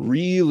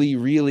 Really,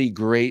 really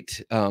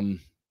great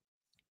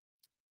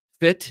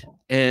fit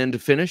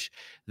and finish.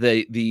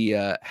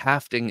 The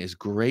hafting is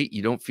great.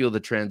 You don't feel the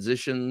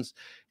transitions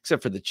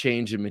except for the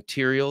change in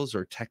materials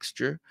or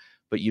texture,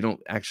 but you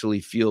don't actually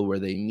feel where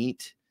they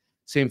meet.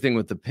 Same thing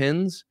with the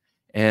pins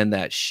and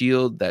that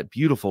shield, that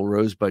beautiful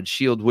rosebud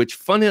shield, which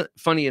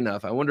funny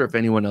enough, I wonder if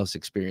anyone else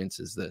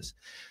experiences this.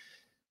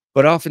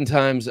 But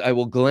oftentimes I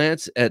will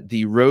glance at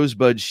the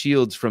rosebud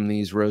shields from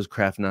these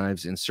RoseCraft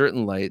knives in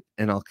certain light,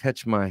 and I'll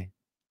catch my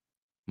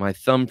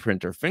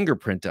thumbprint or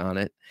fingerprint on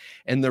it,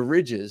 and the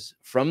ridges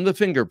from the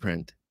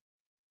fingerprint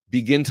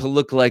begin to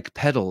look like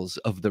petals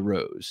of the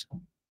rose.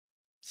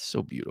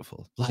 So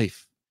beautiful.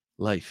 Life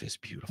is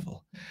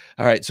beautiful.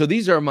 All right, so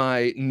these are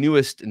my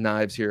newest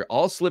knives here,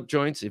 all slip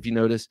joints. If you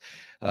notice,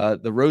 the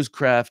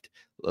RoseCraft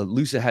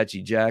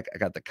Loosahatchie Jack. I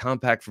got the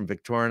compact from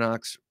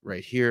Victorinox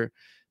right here,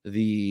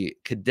 the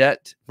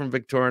Cadet from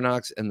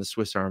Victorinox, and the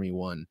Swiss Army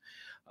one.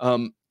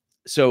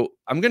 So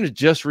I'm going to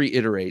just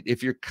reiterate,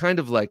 if you're kind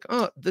of like,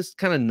 oh, this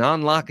kind of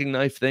non-locking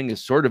knife thing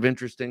is sort of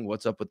interesting,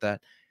 what's up with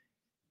that?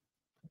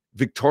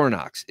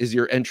 Victorinox is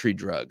your entry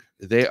drug.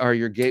 They are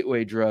your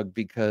gateway drug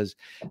because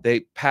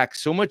they pack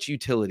so much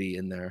utility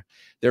in there.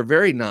 They're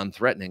very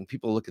non-threatening.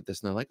 People look at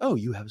this and they're like, oh,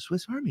 you have a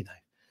Swiss Army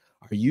knife.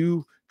 Are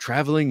you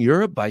traveling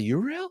Europe by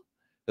Eurail?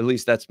 At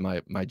least that's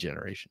my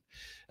generation.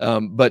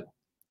 But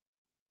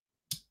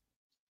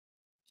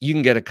you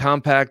can get a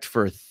compact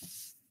for,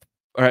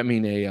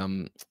 a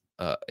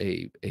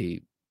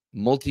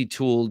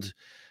multi-tooled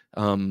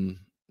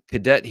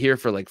Cadet here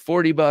for like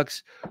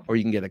 $40, or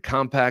you can get a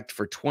compact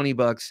for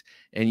 $20,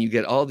 and you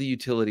get all the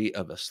utility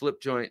of a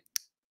slip joint,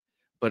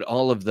 but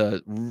all of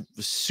the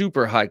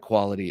super high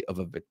quality of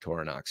a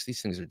Victorinox.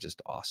 These things are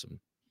just awesome.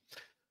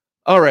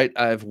 All right,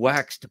 I've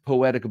waxed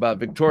poetic about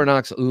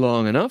Victorinox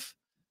long enough.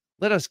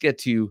 Let us get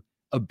to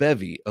a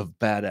bevy of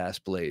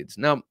badass blades.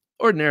 Now,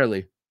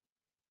 ordinarily,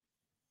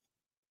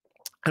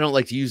 I don't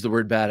like to use the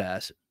word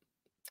badass.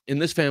 In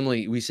this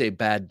family, we say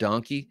bad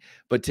donkey,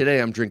 but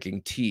today I'm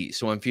drinking tea,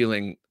 so I'm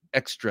feeling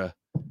extra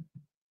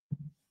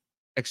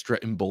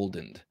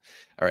emboldened.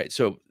 All right,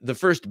 so the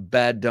first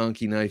bad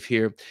donkey knife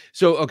here.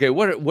 So, okay,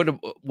 what are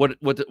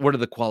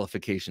the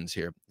qualifications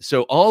here?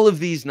 So all of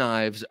these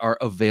knives are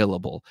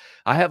available.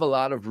 I have a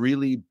lot of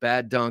really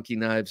bad donkey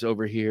knives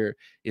over here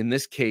in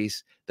this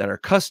case that are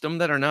custom,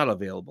 that are not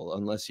available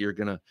unless you're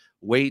gonna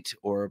wait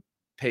or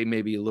pay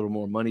maybe a little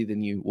more money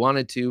than you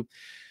wanted to.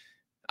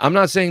 I'm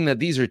not saying that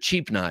these are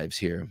cheap knives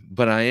here,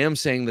 but I am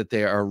saying that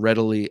they are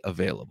readily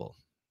available.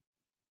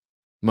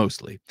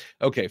 Mostly.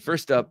 Okay,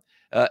 first up,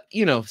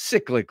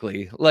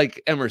 cyclically,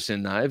 like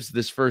Emerson knives,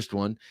 this first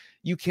one,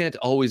 you can't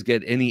always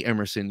get any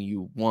Emerson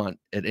you want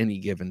at any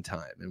given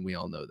time, and we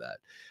all know that.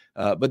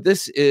 But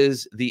this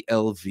is the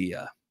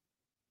Elvia.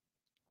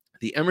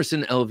 The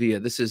Emerson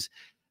Elvia. This is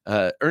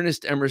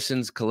Ernest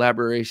Emerson's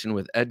collaboration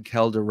with Ed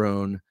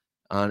Calderon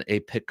on a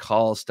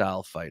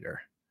Pikal-style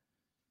fighter.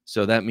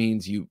 So that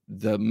means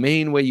the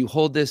main way you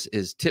hold this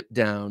is tip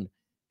down,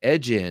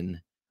 edge in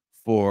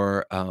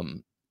for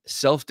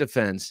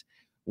self-defense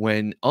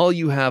when all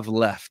you have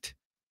left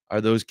are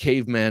those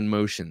caveman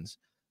motions.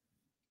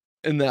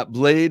 And that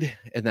blade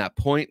and that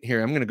point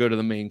here, I'm going to go to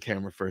the main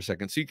camera for a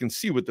second so you can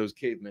see what those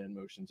caveman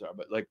motions are.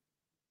 But like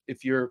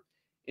if you're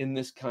in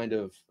this kind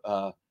of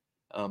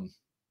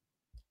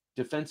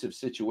defensive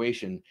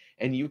situation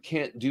and you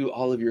can't do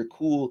all of your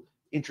cool,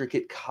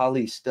 intricate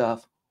collie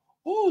stuff,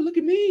 oh, look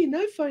at me,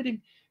 knife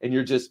fighting. And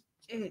you're just,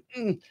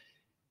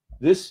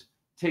 this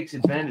takes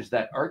advantage,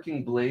 that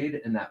arcing blade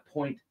and that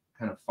point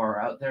kind of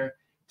far out there,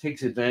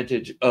 takes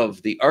advantage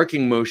of the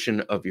arcing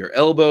motion of your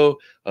elbow,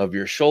 of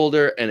your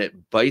shoulder, and it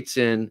bites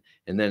in.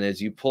 And then as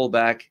you pull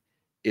back,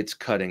 it's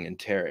cutting and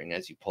tearing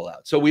as you pull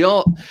out. So we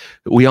all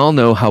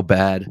know how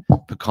bad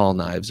Pikal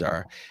knives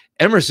are.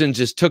 Emerson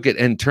just took it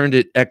and turned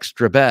it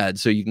extra bad.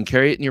 So you can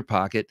carry it in your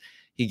pocket.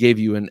 He gave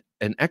you an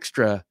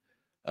extra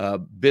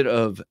bit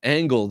of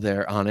angle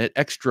there on it,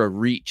 extra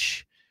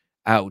reach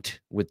out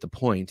with the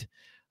point,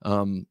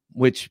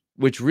 which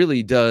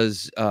really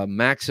does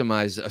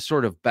maximize a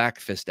sort of back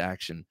fist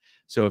action.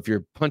 So if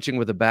you're punching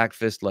with a back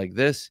fist like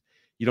this,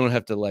 you don't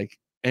have to like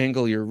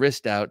angle your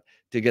wrist out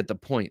to get the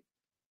point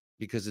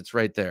because it's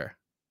right there.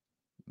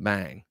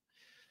 Bang.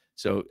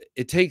 So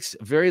it takes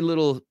very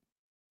little,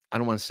 I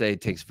don't want to say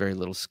it takes very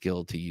little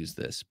skill to use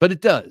this, but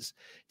it does.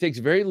 It takes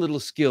very little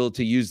skill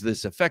to use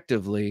this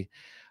effectively.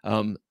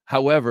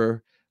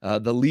 However,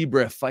 the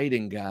Libre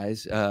fighting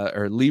guys,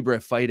 or Libre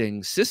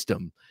fighting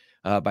system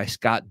by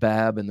Scott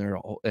Babb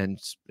and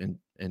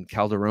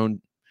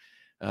Calderon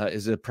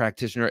is a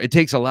practitioner. It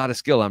takes a lot of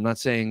skill. I'm not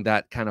saying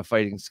that kind of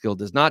fighting skill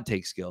does not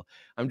take skill.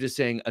 I'm just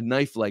saying a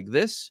knife like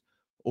this,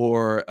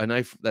 or a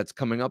knife that's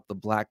coming up, the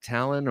Black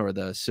Talon or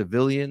the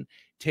Civilian,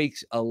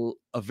 takes a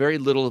very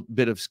little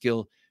bit of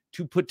skill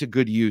to put to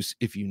good use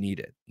if you need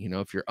it. You know,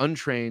 if you're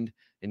untrained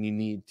and you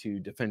need to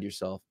defend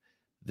yourself,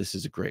 this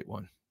is a great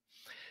one.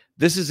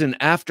 This is an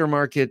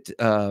aftermarket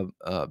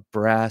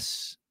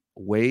brass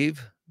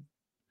wave.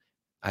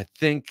 I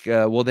think,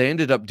 well, they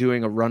ended up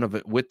doing a run of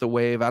it with the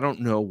wave. I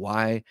don't know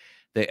why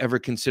they ever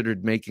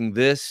considered making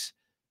this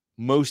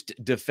most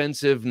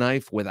defensive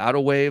knife without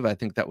a wave. I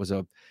think that was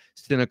a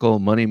cynical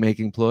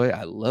money-making ploy.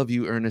 I love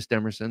you, Ernest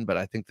Emerson, but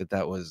I think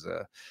that was...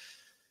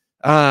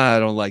 I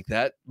don't like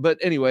that. But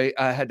anyway,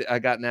 I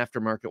got an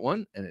aftermarket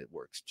one, and it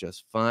works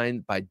just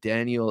fine, by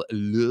Daniel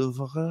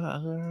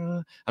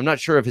Louvre. I'm not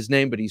sure of his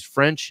name, but he's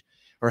French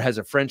or has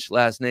a French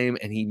last name,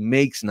 and he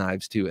makes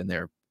knives too, and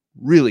they're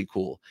really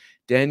cool.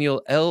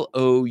 Daniel,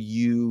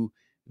 Louvriere.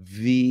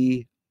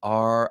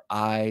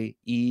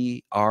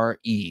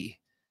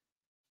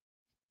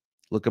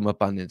 Look him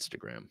up on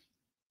Instagram.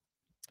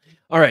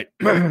 All right,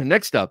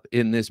 next up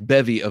in this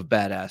bevy of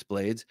badass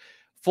blades,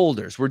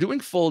 folders. We're doing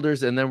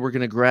folders, and then we're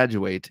going to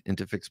graduate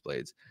into fixed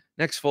blades.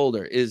 Next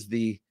folder is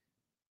the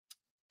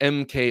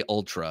MK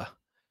Ultra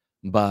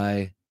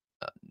by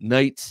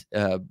Knight,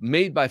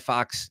 made by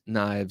Fox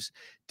Knives,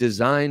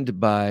 designed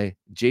by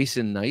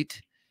Jason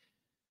Knight,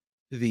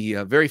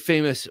 the very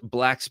famous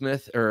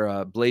blacksmith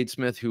or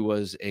bladesmith who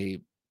was a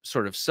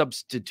sort of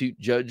substitute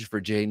judge for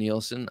Jay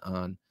Nielsen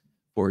on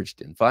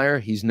Forged in Fire.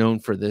 He's known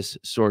for this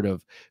sort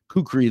of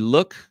Khukri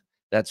look.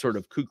 That sort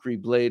of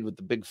Khukri blade with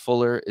the big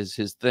fuller is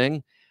his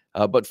thing.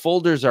 But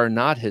folders are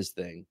not his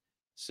thing.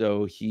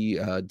 So he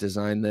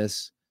designed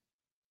this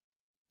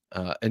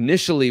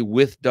initially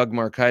with Doug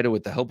Marcaida,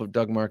 with the help of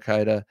Doug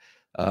Marcaida,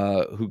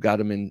 who got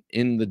him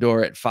in the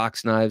door at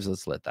Fox Knives.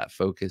 Let's let that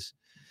focus.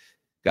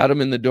 Got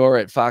him in the door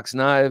at Fox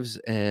Knives,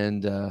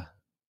 and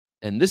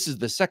this is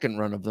the second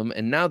run of them.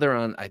 And now they're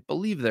on, I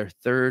believe, their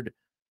third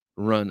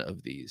run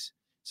of these.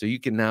 So you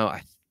can now,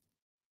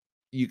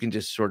 you can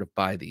just sort of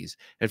buy these.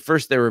 At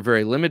first, they were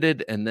very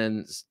limited, and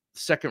then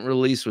second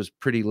release was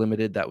pretty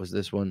limited. That was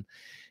this one.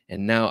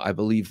 And now I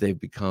believe they've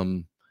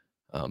become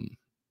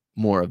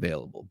more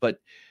available. But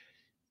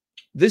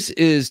this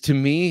is, to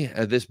me,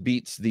 this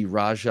beats the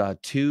Raja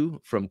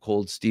 2 from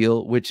Cold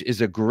Steel, which is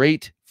a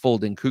great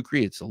folding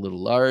kukri. It's a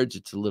little large,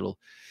 it's a little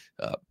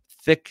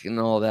thick and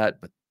all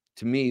that. But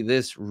to me,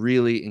 this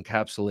really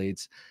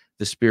encapsulates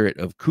the spirit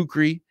of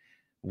kukri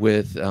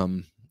with,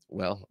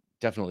 well,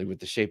 definitely with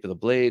the shape of the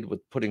blade,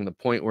 with putting the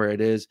point where it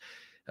is.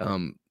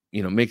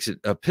 You know, makes it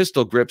a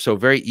pistol grip, so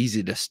very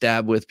easy to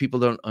stab with. People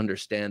don't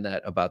understand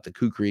that about the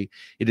kukri.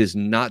 It is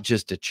not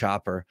just a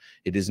chopper.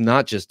 It is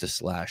not just a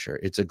slasher.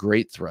 It's a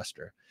great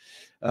thruster.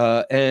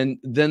 And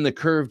then the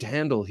curved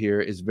handle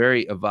here is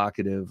very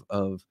evocative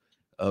of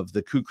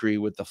the kukri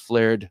with the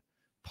flared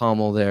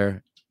pommel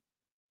there.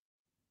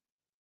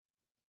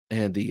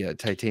 And the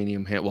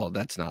titanium hand. Well,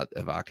 that's not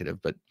evocative,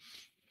 but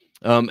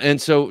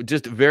and so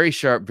just very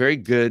sharp, very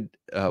good,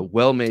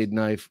 well-made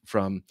knife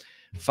from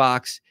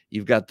Fox.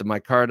 You've got the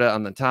micarta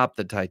on the top,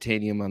 the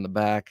titanium on the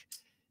back.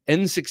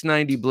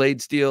 N690 blade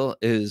steel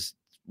is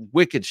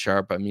wicked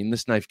sharp. I mean,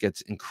 this knife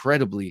gets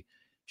incredibly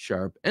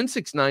sharp.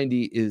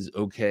 N690 is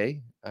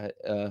okay.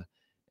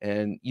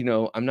 And, you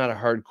know, I'm not a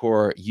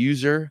hardcore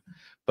user,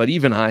 but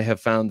even I have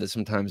found that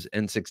sometimes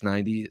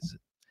N690 is,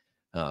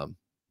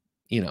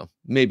 you know,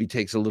 maybe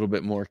takes a little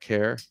bit more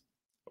care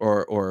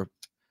or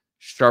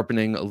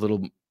sharpening a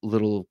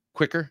little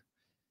quicker.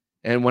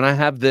 And when I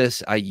have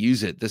this, I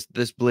use it.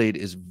 This blade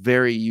is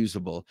very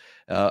usable.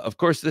 Of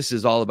course, this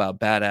is all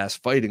about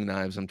badass fighting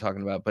knives I'm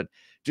talking about, but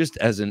just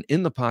as an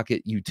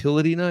in-the-pocket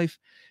utility knife,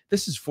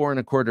 this is 4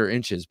 1/4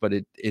 inches, but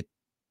it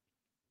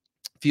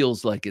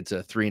feels like it's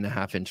a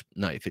 3.5-inch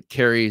knife. It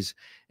carries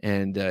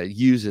and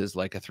uses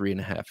like a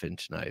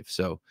 3.5-inch knife.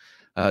 So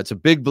it's a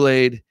big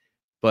blade,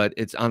 but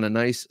it's on a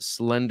nice,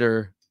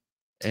 slender,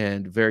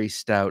 and very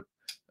stout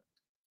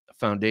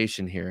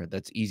foundation here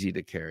that's easy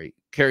to carry.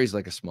 Carries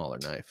like a smaller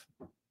knife.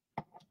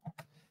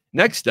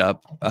 Next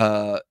up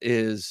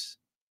is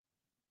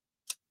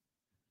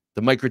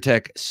the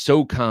Microtech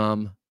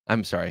SOCOM.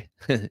 I'm sorry,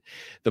 the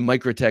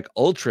Microtech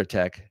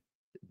Ultratech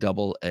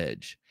Double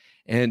Edge.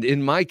 And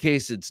in my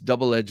case, it's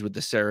double edge with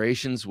the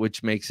serrations,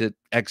 which makes it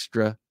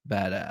extra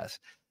badass.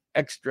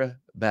 Extra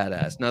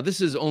badass. Now, this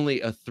is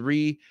only a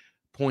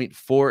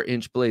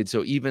 3.4-inch blade,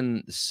 so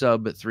even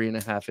sub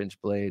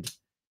 3.5-inch blade.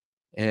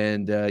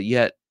 And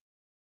yet,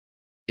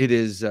 it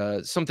is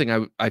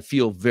something I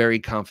feel very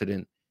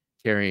confident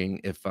carrying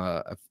if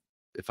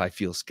I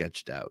feel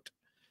sketched out.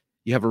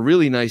 You have a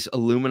really nice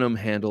aluminum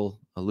handle,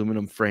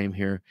 aluminum frame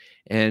here,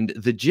 and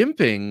the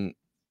jimping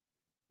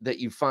that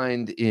you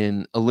find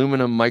in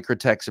aluminum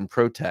Microtechs and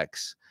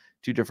Protechs,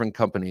 2 different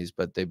companies,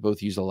 but they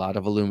both use a lot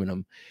of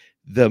aluminum.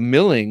 The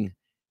milling,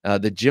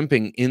 the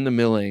jimping in the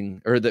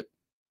milling, or the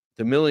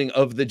milling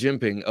of the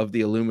jimping of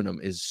the aluminum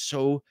is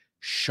so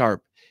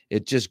sharp.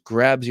 It just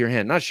grabs your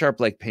hand. Not sharp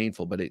like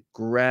painful, but it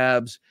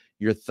grabs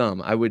your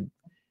thumb. I would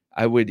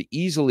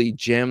easily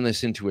jam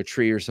this into a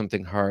tree or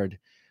something hard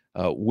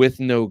with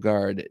no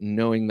guard,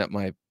 knowing that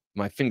my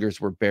fingers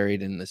were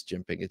buried in this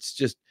jimping. It's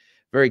just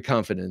very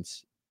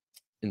confidence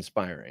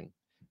inspiring.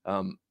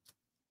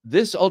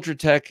 This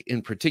Ultratech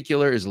in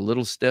particular is a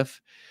little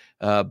stiff,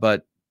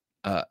 but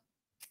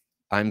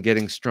I'm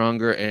getting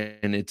stronger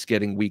and it's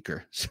getting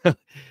weaker.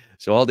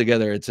 So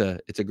altogether, it's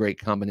a great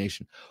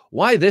combination.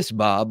 Why this,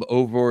 Bob,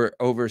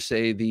 over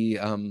say the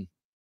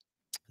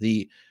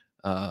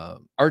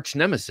arch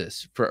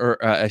nemesis,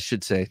 or I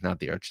should say not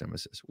the arch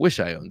nemesis. Wish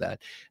I owned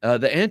that.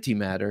 The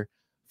antimatter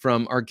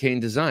from Arcane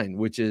Design,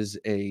 which is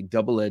a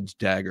double-edged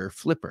dagger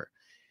flipper.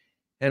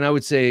 And I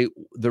would say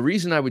the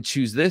reason I would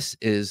choose this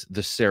is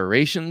the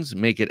serrations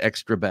make it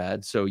extra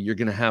bad. So you're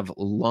going to have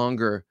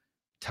longer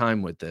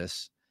time with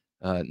this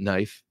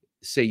knife.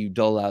 Say you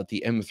dull out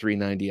the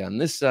M390 on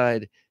this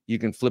side, you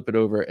can flip it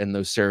over and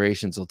those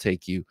serrations will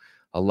take you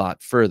a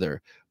lot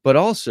further. But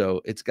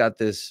also it's got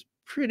this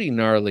pretty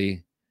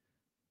gnarly,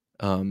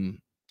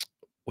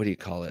 what do you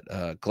call it?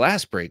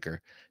 Glass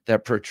breaker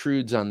that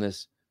protrudes on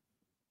this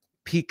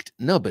peaked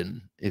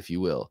nubbin, if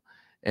you will.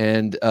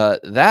 And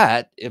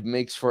that it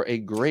makes for a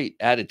great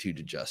attitude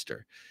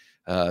adjuster.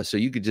 So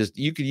you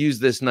could use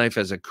this knife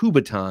as a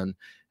kubaton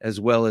as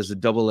well as a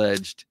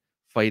double-edged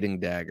fighting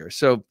dagger.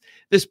 So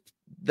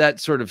that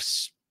sort of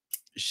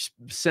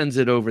sends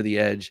it over the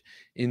edge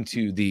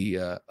into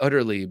the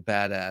utterly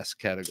badass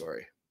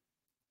category.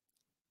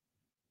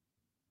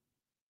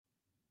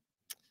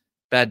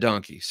 Bad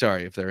Donkey.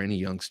 Sorry if there are any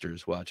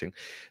youngsters watching.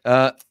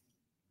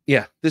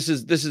 Yeah, this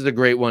is a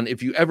great one.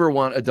 If you ever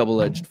want a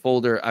double-edged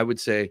folder, I would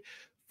say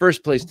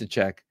first place to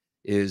check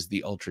is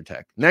the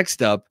Ultratech.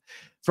 Next up,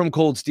 from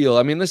Cold Steel.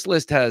 I mean, this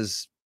list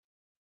has,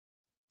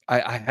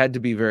 I had to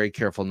be very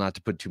careful not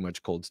to put too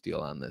much Cold Steel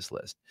on this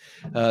list.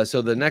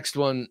 So the next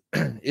one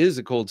is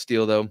a Cold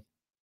Steel, though.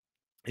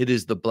 It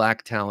is the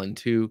Black Talon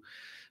 2.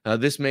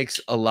 This makes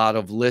a lot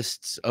of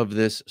lists of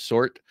this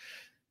sort.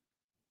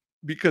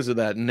 because of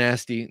that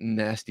nasty,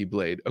 nasty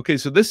blade. Okay,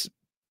 so this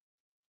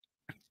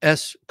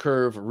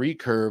S-curve,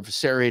 recurve,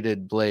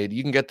 serrated blade,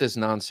 you can get this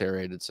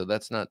non-serrated, so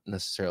that's not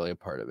necessarily a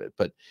part of it.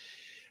 But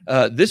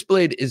this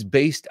blade is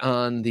based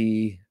on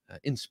the,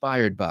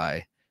 inspired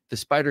by the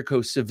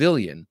Spyderco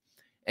Civilian,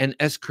 an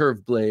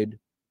S-curve blade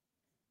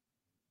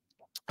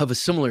of a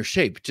similar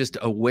shape, just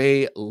a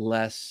way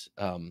less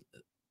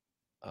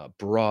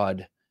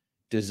broad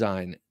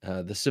design.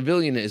 The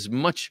Civilian is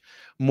much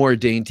more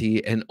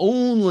dainty and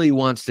only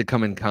wants to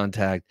come in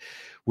contact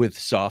with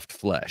soft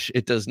flesh.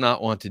 It does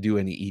not want to do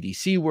any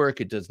EDC work.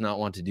 It does not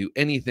want to do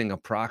anything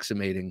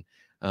approximating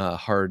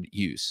hard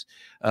use.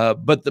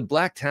 But the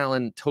Black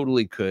Talon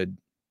totally could.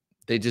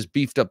 They just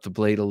beefed up the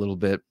blade a little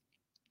bit,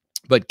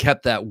 but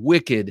kept that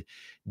wicked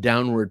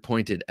downward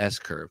pointed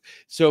S-curve.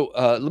 So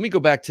let me go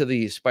back to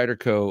the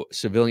Spyderco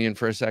Civilian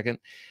for a second.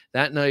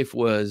 That knife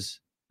was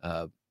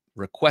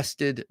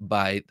requested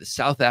by the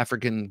South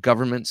African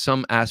government.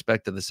 Some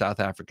aspect of the South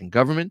African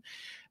government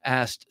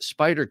asked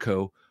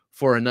Spyderco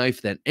for a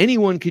knife that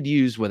anyone could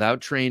use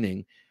without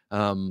training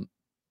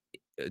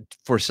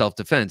for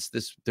self-defense.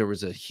 This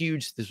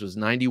was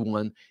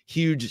 91,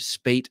 huge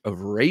spate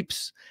of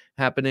rapes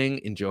happening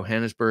in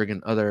Johannesburg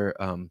and other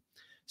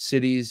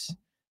cities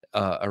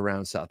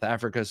around South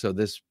Africa. So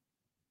this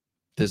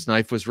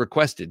knife was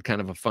requested, kind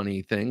of a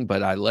funny thing,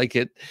 but I like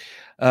it.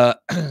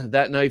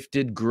 That knife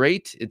did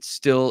great. It's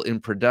still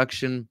in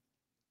production.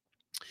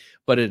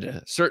 But at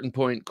a certain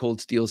point,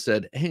 Cold Steel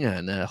said, hang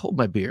on, hold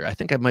my beer. I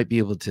think I might be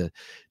able to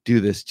do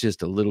this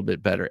just a little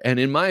bit better. And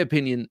in my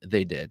opinion,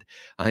 they did.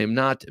 I am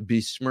not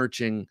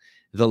besmirching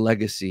the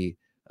legacy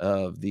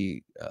of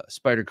the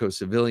Spyderco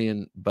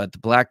Civilian, but the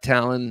Black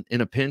Talon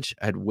in a pinch,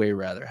 I'd way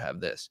rather have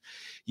this.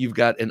 You've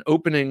got an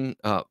opening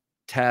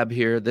tab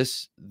here.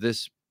 This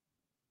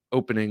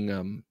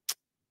opening,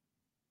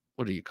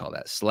 what do you call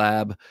that?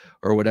 Slab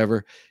or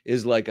whatever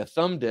is like a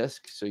thumb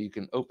disc. So you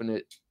can open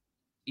it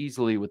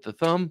easily with the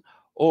thumb,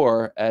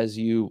 or as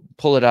you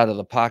pull it out of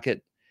the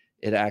pocket,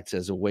 it acts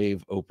as a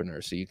wave opener.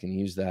 So you can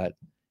use that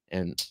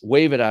and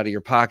wave it out of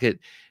your pocket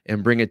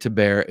and bring it to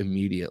bear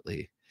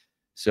immediately.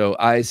 So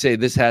I say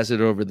this has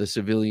it over the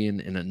Civilian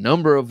in a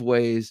number of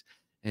ways,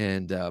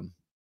 and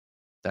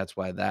that's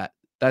why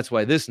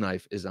this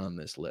knife is on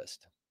this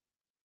list.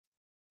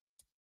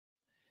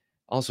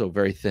 Also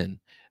very thin.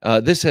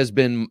 This has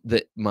been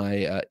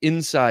my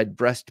inside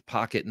breast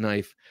pocket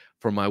knife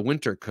for my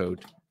winter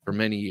coat for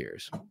many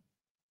years.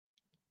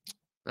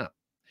 Oh.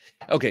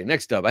 Okay,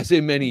 next up. I say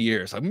many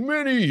years. Like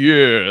many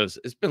years.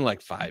 It's been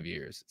like 5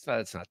 years.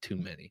 It's not too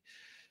many.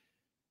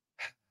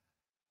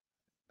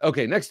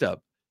 Okay, next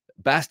up.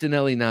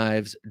 Bastinelli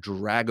Knives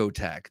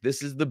Dragotac.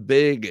 This is the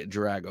big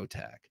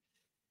Dragotac.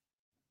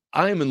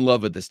 I am in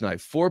love with this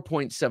knife.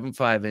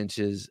 4.75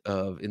 inches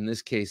of, in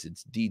this case,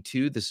 it's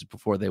D2. This is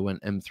before they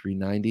went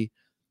M390.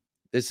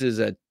 This is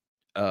a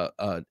 1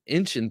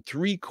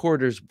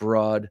 3/4 inch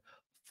broad,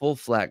 full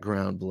flat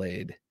ground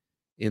blade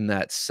in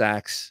that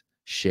Sachs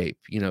shape.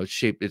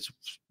 It's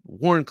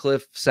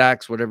Wharncliffe,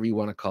 Sachs, whatever you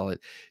want to call it.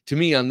 To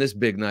me, on this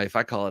big knife,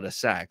 I call it a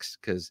Sachs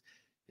because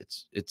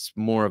it's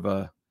more of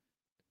a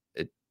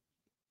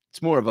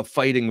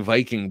fighting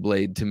Viking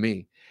blade to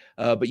me.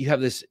 But you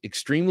have this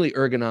extremely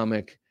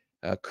ergonomic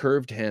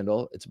curved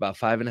handle. It's about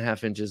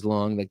 5.5 inches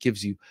long. That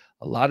gives you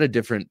a lot of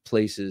different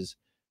places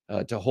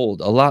to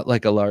hold, a lot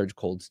like a large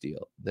Cold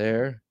Steel.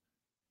 There.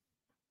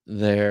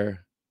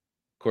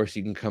 Of course,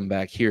 you can come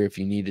back here if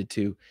you needed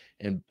to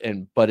and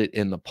butt it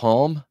in the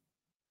palm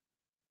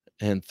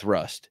and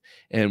thrust.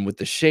 And with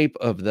the shape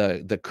of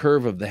the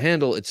curve of the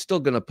handle, it's still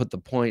going to put the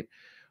point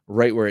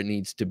right where it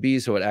needs to be,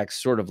 so it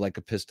acts sort of like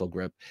a pistol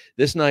grip.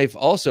 This knife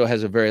also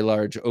has a very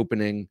large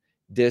opening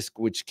disc,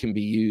 which can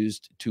be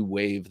used to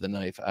wave the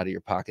knife out of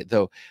your pocket,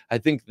 though I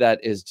think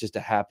that is just a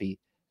happy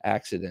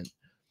accident.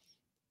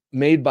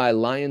 Made by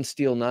Lion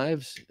Steel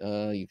Knives.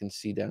 You can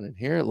see down in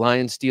here,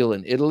 Lion Steel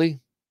in Italy.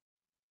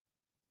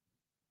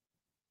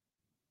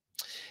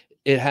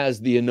 It has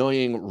the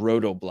annoying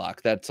roto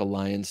block. That's a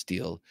Lion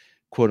Steel,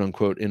 quote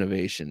unquote,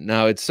 innovation.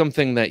 Now, it's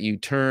something that you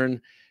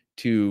turn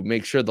to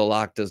make sure the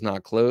lock does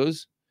not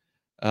close,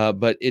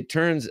 but it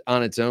turns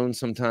on its own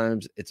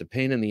sometimes. It's a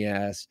pain in the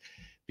ass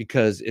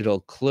because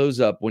it'll close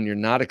up when you're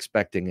not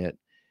expecting it.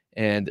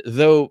 And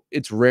though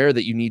it's rare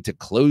that you need to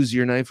close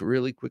your knife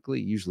really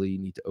quickly, usually you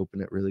need to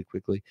open it really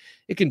quickly.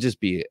 It can just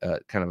be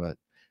kind of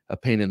a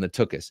pain in the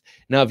tuchus.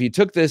 Now, if you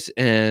took this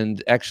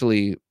and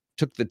actually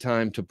took the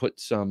time to put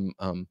some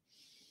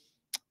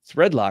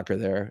thread locker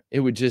there,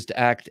 it would just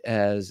act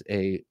as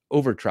a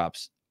over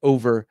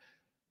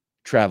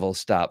travel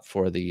stop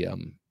for the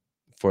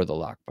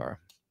lock bar.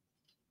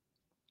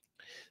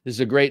 This is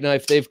a great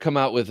knife. They've come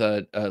out with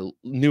a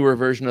newer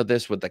version of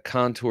this with the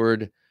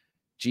contoured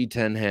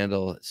G10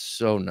 handle. It's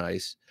so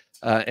nice.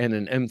 And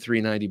an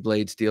M390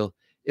 blade steel.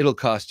 It'll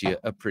cost you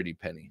a pretty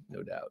penny,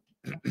 no doubt.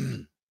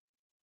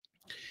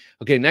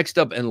 Okay, next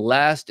up and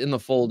last in the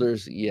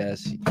folders.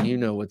 Yes, you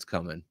know what's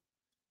coming.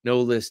 No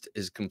list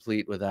is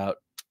complete without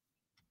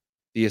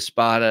the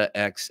Espada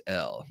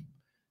XL.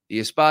 The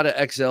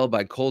Espada XL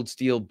by Cold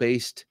Steel,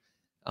 based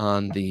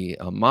on the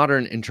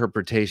modern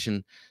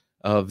interpretation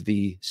of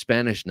the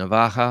Spanish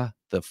navaja,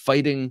 the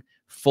fighting,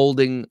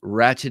 folding,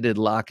 ratcheted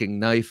locking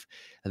knife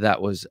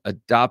that was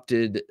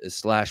adopted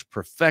 /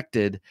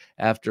 perfected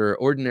after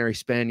ordinary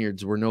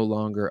Spaniards were no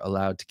longer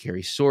allowed to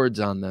carry swords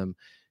on them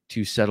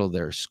to settle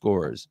their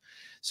scores.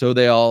 So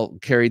they all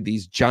carried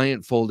these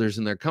giant folders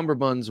in their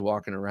cummerbunds,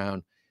 walking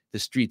around the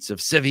streets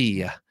of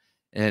Sevilla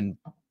and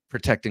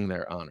protecting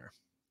their honor.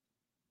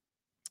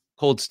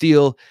 Cold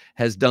Steel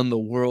has done the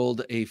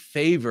world a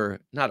favor,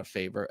 not a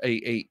favor,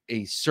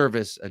 a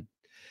service.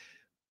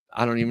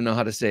 I don't even know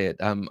how to say it.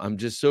 I'm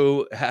just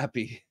so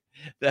happy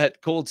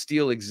that Cold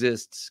Steel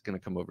exists. Going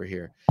to come over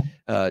here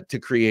to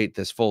create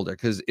this folder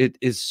because it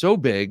is so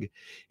big,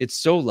 it's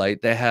so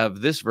light. They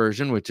have this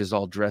version, which is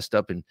all dressed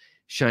up in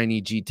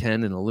shiny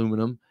G10 and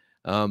aluminum,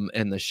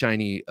 and the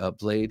shiny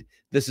blade.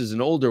 This is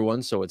an older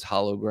one, so it's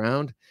hollow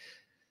ground.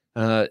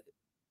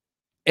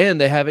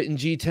 And they have it in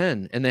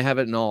G10, and they have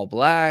it in all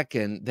black,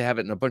 and they have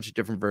it in a bunch of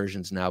different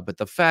versions now. But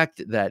the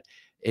fact that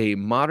a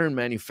modern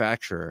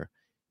manufacturer,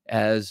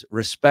 as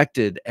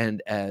respected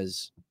and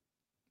as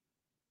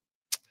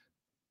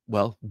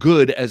well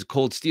good as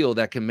Cold Steel,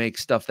 that can make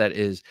stuff that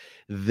is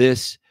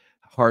this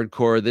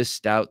hardcore, this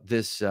stout,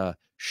 this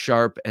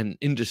sharp and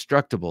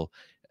indestructible,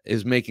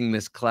 is making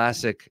this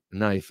classic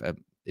knife.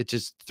 It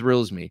just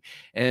thrills me.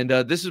 And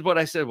this is what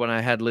I said when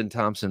I had Lynn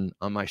Thompson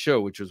on my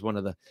show, which was one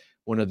of the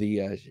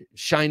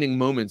shining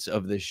moments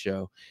of this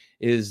show,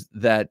 is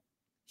that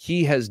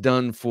he has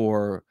done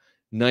for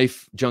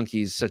knife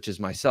junkies such as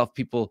myself,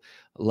 people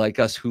like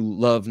us who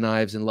love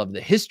knives and love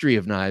the history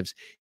of knives.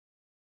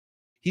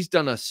 He's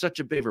done us such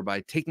a favor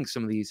by taking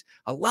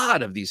a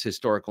lot of these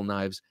historical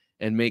knives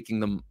and making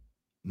them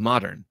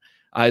modern,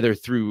 either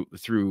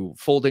through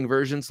folding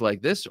versions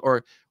like this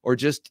or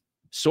just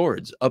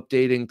swords,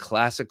 updating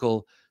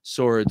classical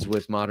swords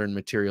with modern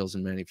materials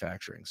and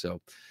manufacturing.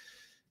 So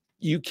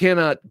you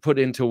cannot put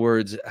into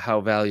words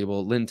how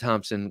valuable Lynn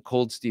Thompson,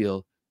 Cold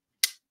Steel,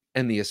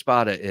 and the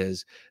Espada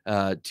is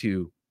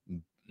to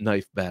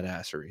knife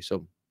badassery.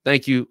 So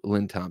thank you,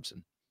 Lynn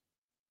Thompson.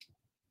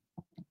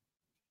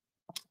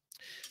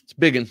 It's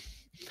biggin'.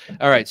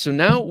 All right, so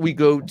now we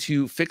go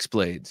to fixed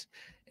blades.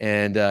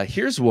 And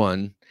here's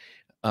one.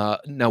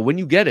 Now, when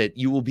you get it,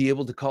 you will be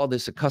able to call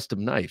this a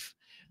custom knife.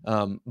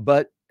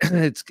 But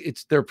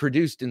they're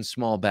produced in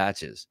small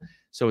batches.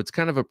 So it's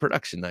kind of a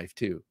production knife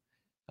too.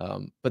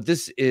 But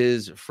this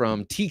is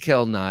from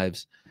TKL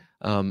Knives,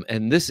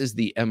 and this is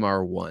the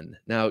MR1.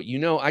 Now,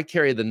 I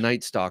carry the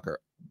Night Stalker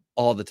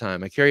all the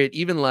time. I carry it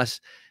even more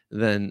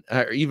than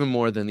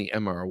the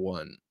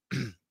MR1.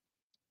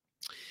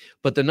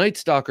 But the Night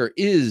Stalker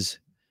the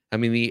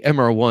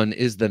MR1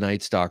 is the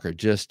Night Stalker,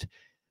 just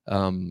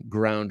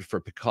ground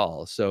for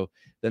Pikal. So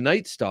the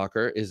Night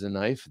Stalker is a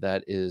knife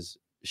that is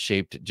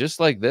shaped just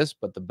like this,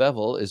 but the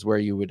bevel is where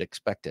you would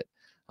expect it,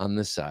 on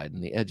this side,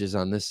 and the edge is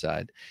on this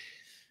side.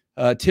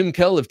 Tim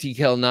Kell of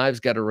TKL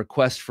Knives got a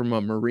request from a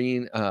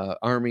Marine a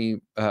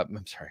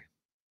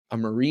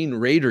Marine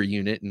Raider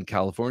unit in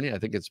California. I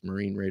think it's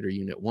Marine Raider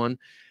Unit 1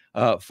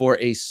 for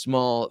a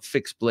small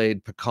fixed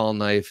blade Pikal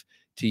knife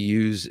to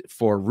use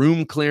for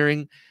room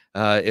clearing.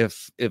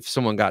 If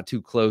someone got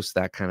too close,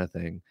 that kind of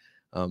thing.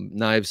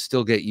 Knives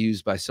still get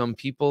used by some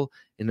people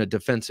in a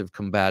defensive,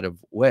 combative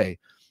way.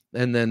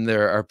 And then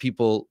there are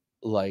people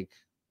like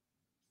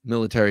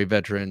military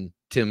veteran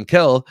Tim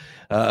Kell,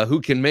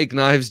 who can make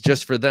knives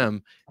just for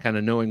them, kind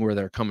of knowing where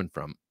they're coming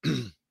from.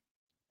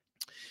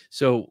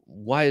 So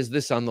why is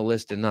this on the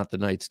list and not the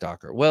Night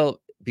Stalker?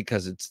 Well,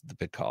 because it's the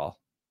Pikal.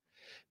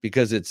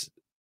 Because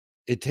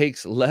it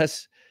takes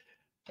less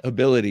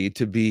ability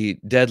to be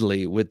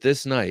deadly with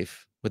this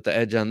knife, with the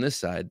edge on this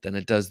side, than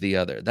it does the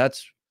other.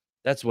 That's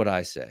what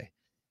I say.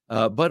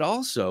 But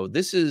also,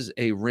 this is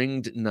a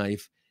ringed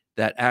knife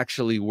that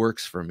actually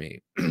works for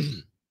me.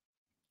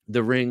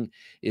 The ring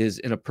is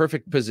in a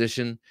perfect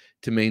position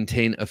to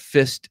maintain a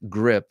fist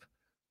grip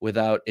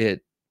without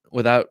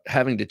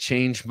having to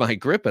change my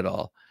grip at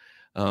all.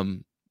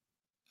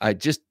 I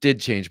just did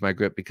change my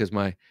grip because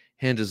my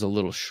hand is a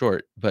little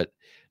short, but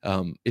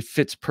it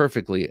fits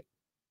perfectly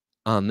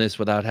on this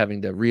without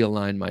having to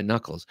realign my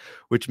knuckles,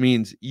 which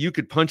means you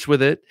could punch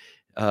with it,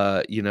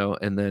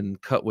 and then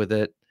cut with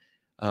it.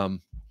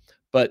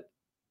 But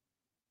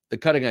the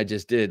cutting I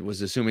just did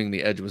was assuming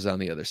the edge was on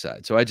the other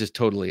side. So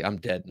I'm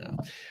dead now.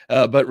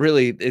 But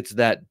really, it's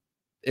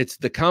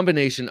the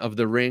combination of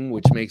the ring,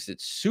 which makes it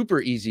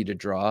super easy to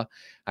draw.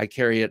 I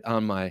carry it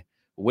on my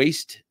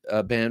waist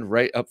band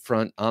right up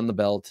front on the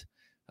belt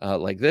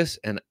like this.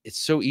 And it's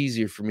so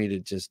easier for me to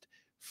just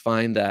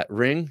find that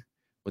ring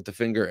with the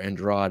finger and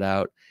draw it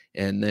out.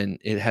 And then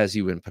it has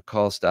you in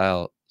Pikal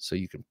style, so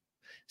you can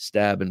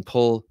stab and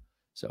pull.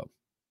 So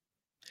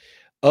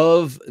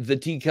of the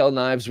TKL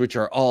knives, which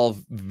are all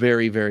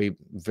very, very,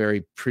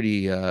 very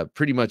pretty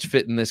much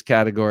fit in this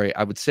category,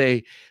 I would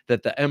say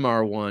that the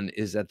MR1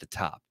 is at the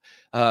top.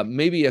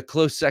 Maybe a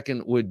close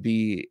second would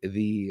be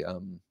the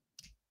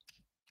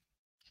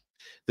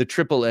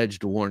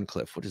triple-edged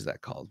Warncliffe. What is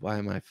that called? Why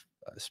am I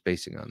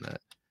spacing on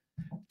that?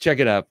 check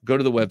it out. Go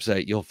to the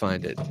website. You'll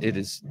find it. It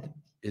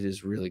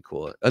is really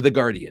cool. The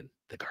Guardian.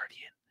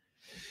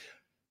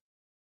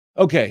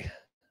 Okay.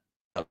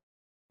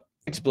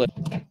 Next blade.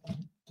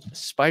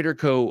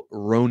 Spyderco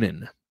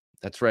Ronin.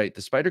 That's right.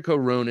 The Spyderco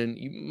Ronin.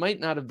 You might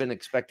not have been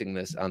expecting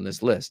this on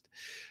this list,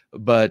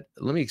 but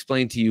let me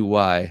explain to you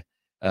why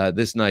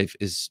this knife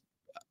is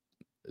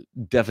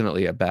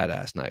definitely a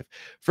badass knife.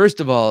 First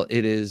of all,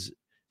 it is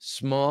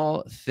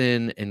small,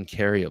 thin, and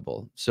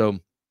carryable. So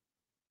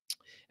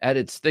at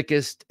its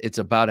thickest, it's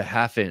about a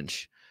 1/2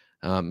 inch,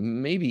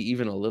 maybe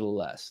even a little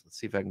less. Let's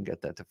see if I can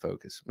get that to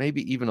focus.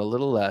 Maybe even a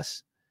little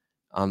less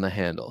on the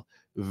handle.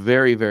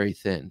 Very, very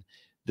thin.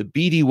 The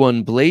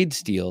BD1 blade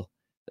steel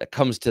that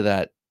comes to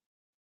that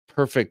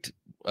perfect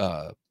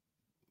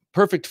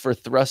for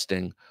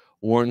thrusting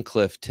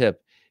Wharncliffe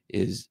tip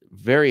is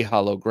very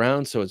hollow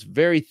ground, so it's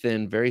very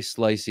thin, very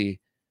slicey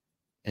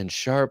and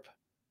sharp.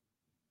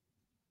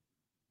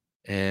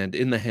 And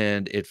in the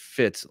hand, it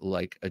fits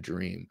like a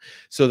dream.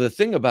 So the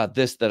thing about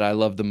this that I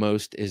love the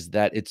most is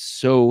that it's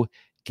so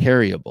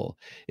carryable.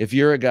 If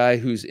you're a guy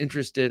who's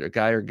interested, a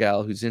guy or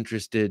gal who's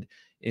interested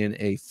in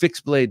a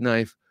fixed blade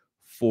knife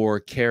for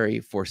carry,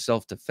 for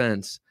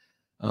self-defense,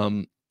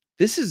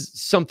 this is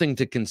something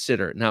to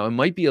consider. Now, it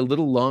might be a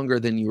little longer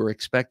than you were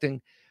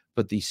expecting,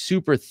 but the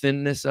super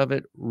thinness of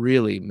it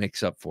really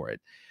makes up for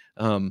it.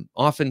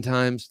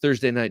 Oftentimes,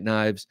 Thursday Night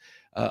Knives,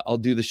 I'll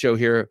do the show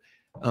here.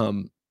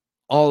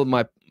 All of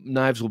my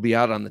knives will be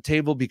out on the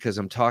table because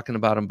I'm talking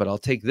about them, but I'll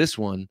take this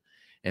one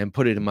and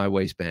put it in my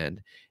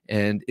waistband,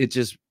 and it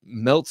just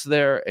melts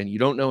there, and you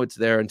don't know it's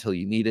there until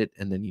you need it,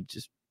 and then you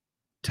just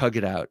tug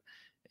it out,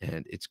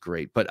 and it's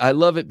great. But I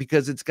love it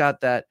because it's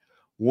got that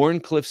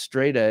Wharncliffe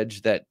straight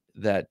edge that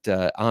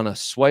on a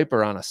swipe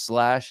or on a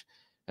slash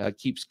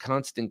keeps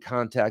constant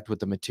contact with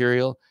the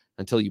material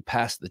until you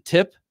pass the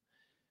tip.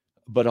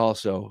 But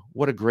also,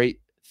 what a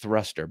great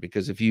thruster,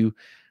 because if you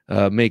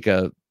make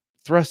a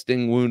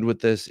thrusting wound with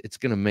this, it's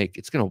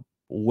gonna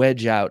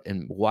wedge out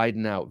and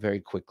widen out very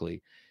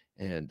quickly,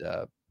 and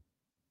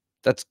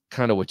that's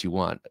kind of what you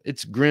want.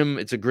 It's grim.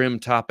 It's a grim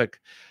topic,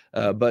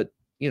 but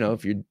you know,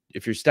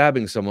 if you're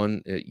stabbing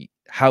someone,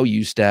 how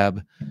you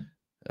stab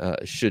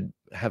should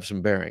have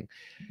some bearing.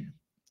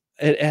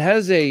 It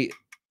has a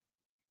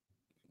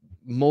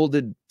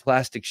molded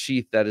plastic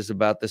sheath that is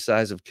about the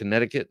size of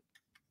Connecticut.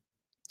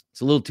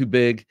 It's a little too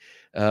big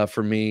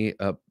for me,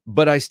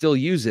 but I still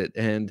use it,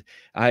 and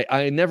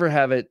I never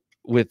have it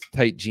with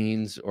tight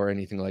jeans or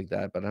anything like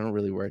that, but I don't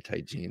really wear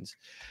tight jeans.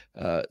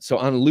 So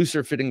on a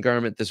looser fitting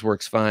garment, this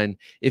works fine.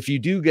 If you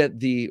do get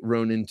the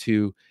Ronin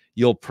 2,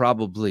 you'll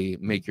probably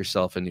make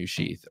yourself a new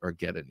sheath or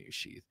get a new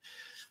sheath.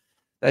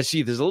 That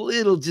sheath is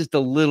just a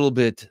little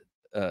bit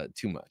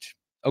too much.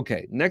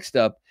 Okay, next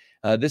up,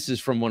 this is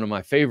from one of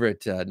my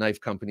favorite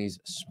knife companies,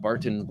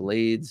 Spartan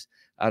Blades,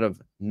 out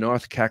of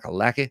North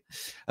Kakalaki.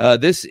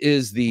 This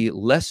is the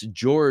Les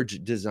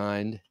George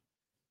designed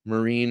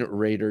Marine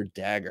Raider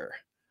Dagger.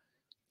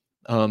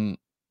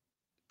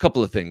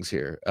 Couple of things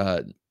here.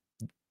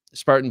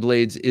 Spartan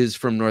Blades is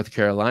from North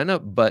Carolina,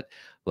 but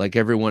like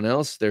everyone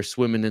else, they're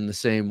swimming in the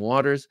same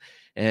waters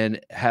and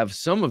have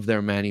some of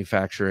their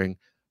manufacturing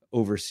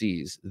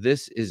overseas.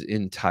 This is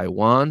in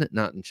Taiwan,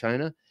 not in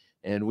China.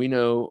 And we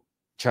know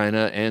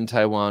China and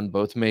Taiwan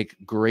both make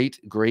great,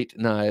 great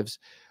knives,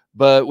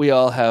 but we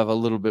all have a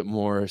little bit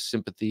more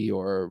sympathy,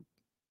 or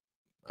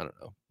I don't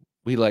know.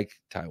 We like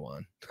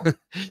Taiwan.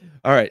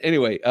 All right.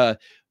 Anyway,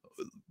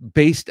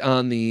 based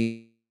on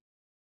the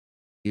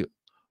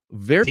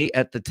very,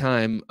 at the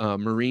time,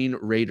 Marine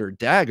Raider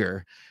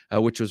Dagger,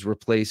 which was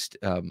replaced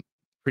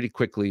pretty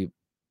quickly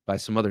by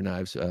some other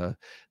knives,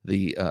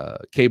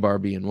 the K-bar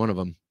being one of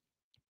them.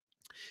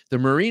 The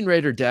Marine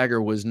Raider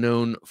Dagger was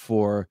known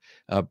for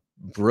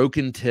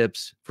broken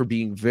tips, for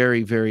being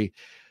very, very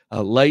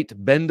light,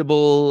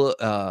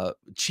 bendable,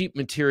 cheap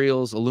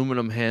materials,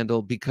 aluminum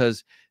handle,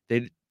 because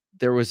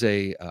there was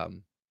a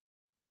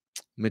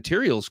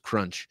materials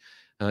crunch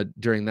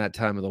during that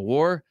time of the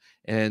war,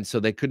 and so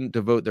they couldn't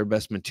devote their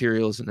best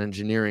materials and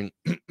engineering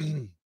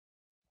to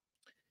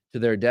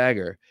their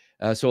dagger.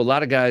 So a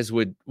lot of guys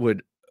would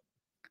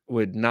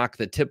knock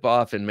the tip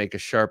off and make a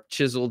sharp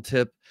chiseled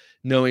tip,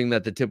 knowing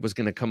that the tip was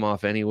going to come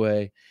off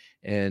anyway.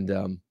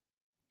 And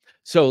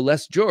so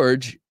Les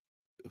George,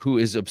 who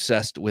is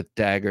obsessed with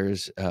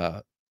daggers,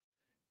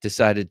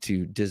 decided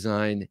to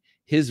design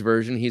his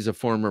version. He's a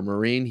former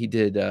Marine. He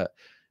did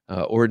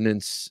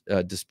ordnance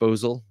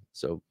disposal.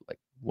 So like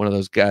one of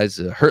those guys,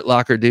 hurt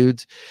locker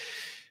dudes,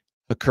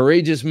 a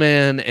courageous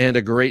man and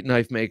a great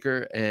knife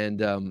maker.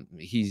 And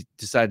he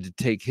decided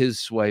to take his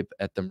swipe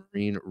at the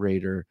Marine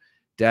Raider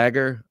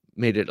Dagger,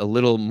 made it a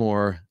little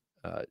more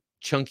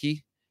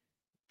chunky,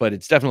 but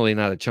it's definitely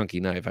not a chunky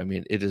knife. I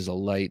mean, it is a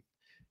light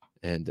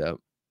and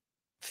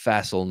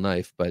facile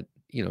knife, but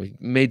you know, he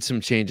made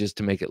some changes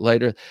to make it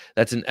lighter.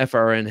 That's an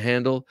FRN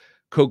handle,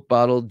 Coke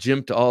bottle,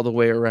 jimped all the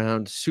way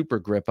around, super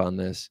grip on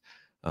this.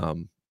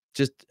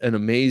 Just an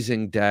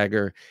amazing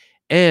dagger.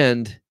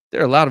 And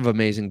there are a lot of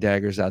amazing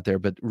daggers out there,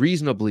 but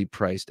reasonably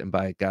priced and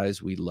by guys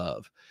we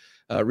love.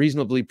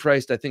 reasonably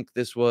priced. I think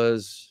this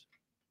was,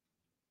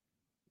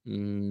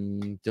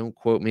 don't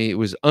quote me. It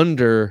was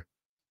under,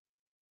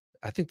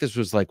 I think this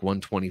was like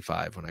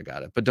 125 when I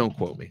got it, but don't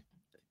quote me.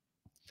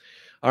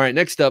 All right,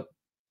 next up,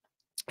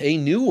 a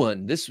new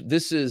one. This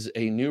is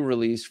a new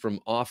release from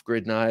Off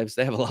Grid Knives.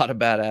 They have a lot of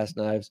badass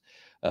knives,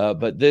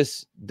 but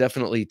this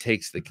definitely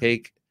takes the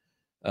cake.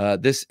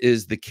 This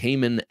is the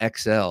Caimen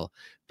XL,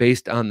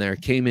 based on their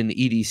Caimen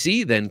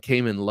EDC, then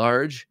Caimen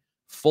Large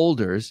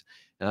folders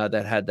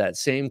that had that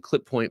same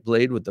clip point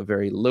blade with the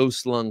very low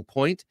slung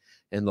point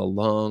and the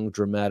long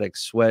dramatic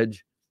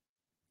swedge.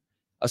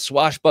 A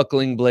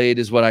swashbuckling blade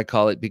is what I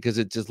call it because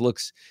it just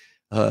looks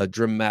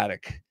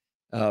dramatic.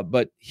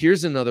 But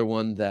here's another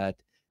one that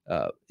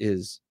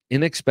is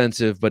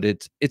inexpensive, but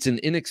it's an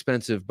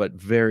inexpensive but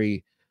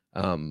very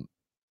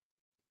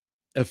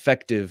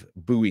effective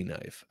Bowie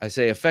knife. I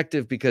say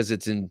effective because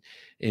it's in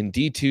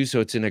D2, so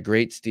it's in a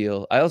great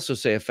steel. I also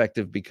say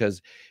effective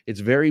because it's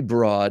very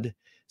broad,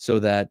 so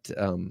that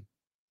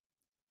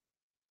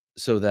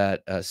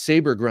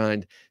saber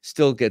grind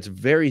still gets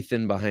very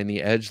thin behind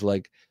the edge,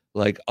 like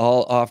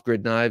all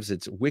off-grid knives.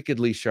 It's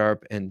wickedly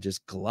sharp and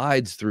just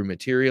glides through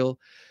material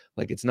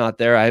like it's not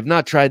there. I have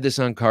not tried this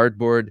on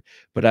cardboard,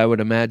 but I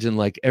would imagine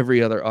like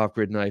every other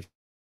off-grid knife,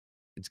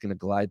 it's going to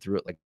glide through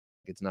it like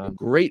it's not.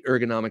 Great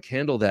ergonomic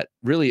handle that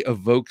really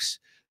evokes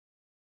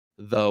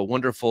the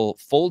wonderful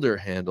folder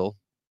handle,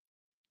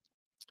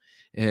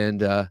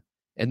 and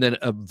then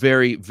a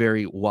very,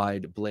 very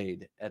wide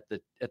blade at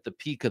the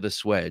peak of the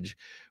swedge,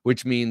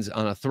 which means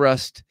on a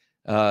thrust,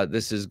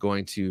 this is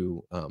going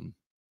to,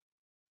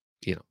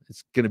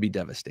 it's going to be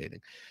devastating.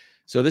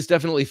 So this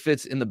definitely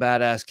fits in the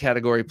badass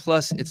category.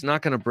 Plus, it's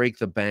not going to break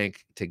the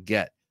bank to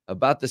get.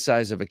 About the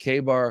size of a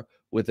K-bar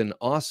with an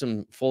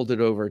awesome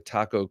folded over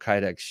taco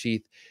kydex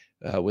sheath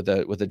with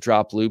a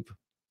drop loop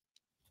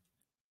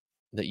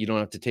that you don't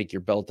have to take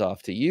your belt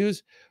off to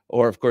use.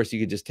 Or, of course, you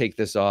could just take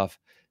this off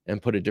and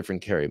put a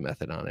different carry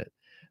method on it.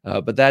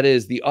 But that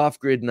is the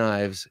Off-Grid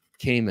Knives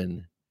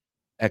Caimen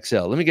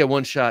XL. Let me get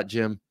one shot,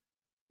 Jim.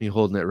 Me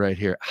holding it right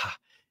here.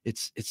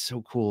 It's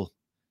so cool.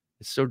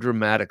 It's so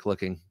dramatic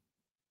looking.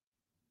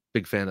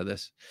 Big fan of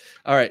this.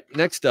 All right,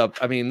 next up,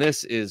 I mean,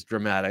 this is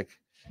dramatic.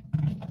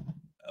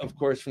 Of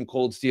course, from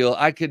Cold Steel.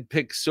 I could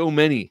pick so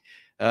many,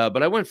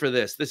 but I went for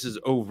this. This is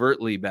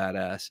overtly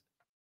badass.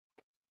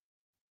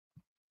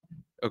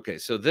 Okay,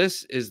 so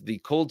this is the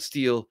Cold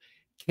Steel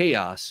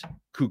Chaos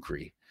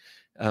Khukri.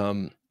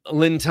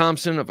 Lynn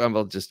Thompson,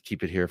 I'll just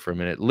keep it here for a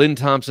minute. Lynn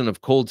Thompson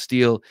of Cold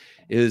Steel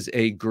is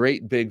a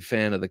great big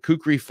fan of the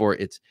Khukri for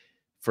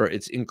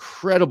its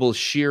incredible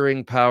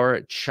shearing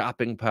power,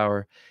 chopping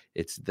power.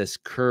 It's this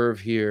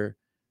curve here,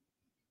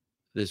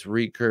 this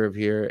recurve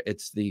here.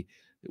 It's the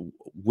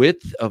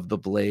width of the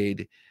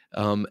blade,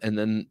 and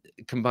then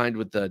combined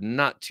with the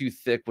not too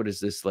thick. What is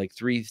this, like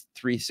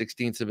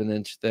 3/16 of an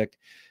inch thick?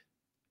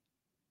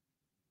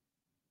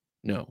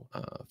 No,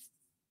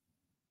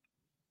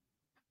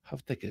 how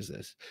thick is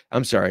this?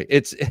 I'm sorry.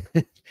 It's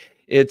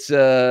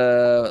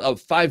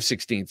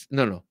 5/16.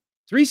 No,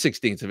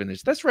 3/16 of an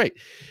inch. That's right.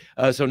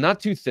 So not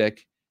too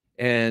thick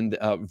and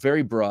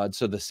very broad.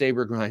 So the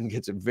saber grind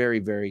gets it very,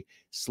 very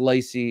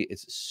slicey.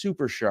 It's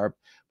super sharp.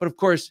 But of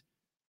course,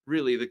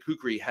 really, the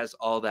Khukri has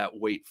all that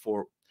weight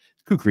forward.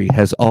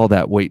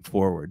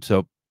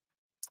 So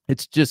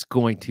it's just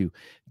going to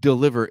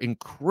deliver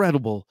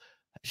incredible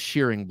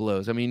shearing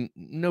blows. I mean,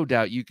 no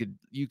doubt you could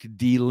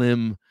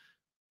delimb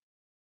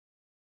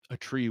a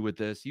tree with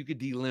this. You could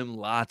delimb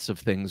lots of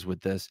things with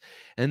this.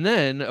 And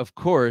then, of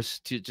course,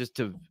 to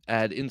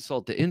add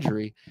insult to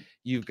injury,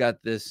 you've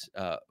got this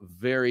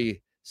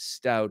very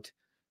stout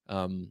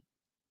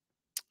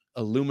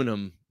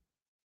aluminum,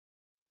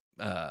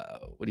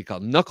 what do you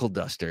call, knuckle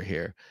duster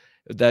here.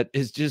 That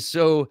is just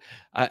so,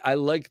 I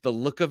like the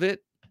look of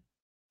it.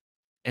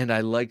 And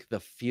I like the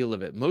feel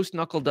of it. Most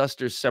knuckle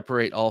dusters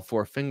separate all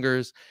 4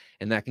 fingers,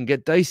 and that can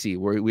get dicey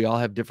where we all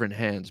have different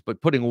hands.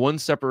 But putting one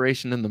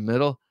separation in the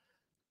middle,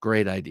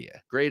 great idea.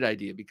 Great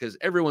idea, because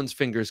everyone's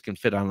fingers can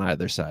fit on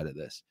either side of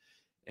this.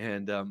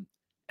 And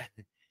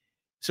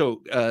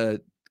so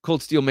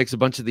Cold Steel makes a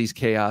bunch of these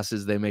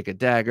chaoses. They make a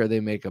dagger, they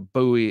make a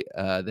Bowie,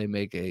 they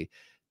make a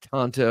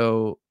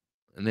Tonto,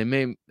 and they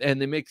make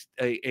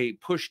a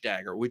push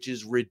dagger, which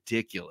is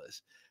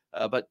ridiculous.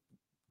 But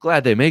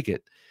glad they make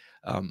it.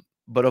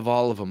 But of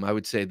all of them, I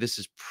would say this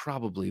is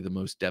probably the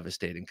most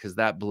devastating, because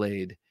that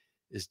blade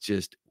is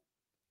just,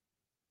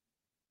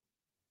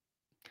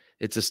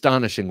 it's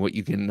astonishing what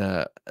you can,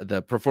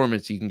 the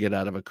performance you can get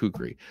out of a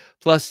Khukri.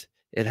 Plus,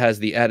 it has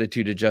the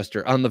attitude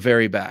adjuster on the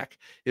very back.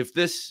 If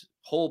this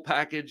whole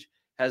package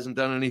hasn't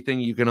done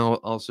anything, you can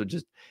also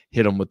just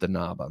hit them with the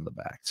knob on the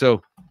back.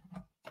 So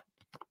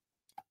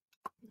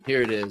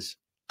here it is.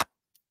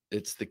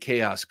 It's the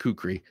Chaos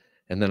Khukri.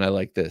 And then I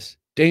like this.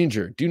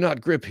 Danger, do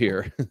not grip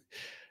here.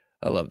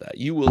 I love that.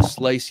 You will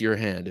slice your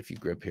hand if you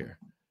grip here.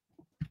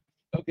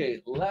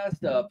 Okay,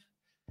 last up,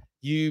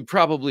 you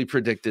probably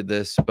predicted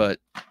this,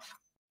 but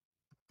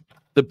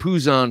the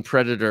Puzon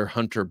Predator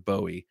Hunter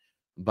Bowie,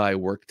 buy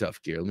work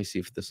tough gear. Let me see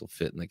if this will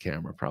fit in the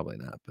camera. Probably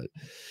not, but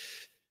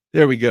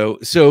there we go.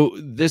 So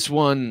this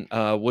one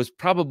was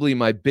probably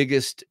my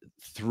biggest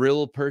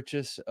thrill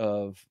purchase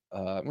of,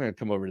 I'm going to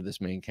come over to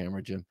this main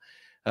camera, Jim.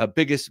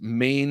 Biggest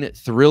main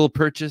thrill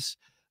purchase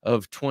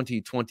of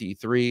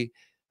 2023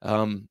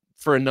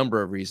 for a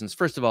number of reasons.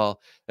 First of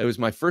all, it was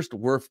my first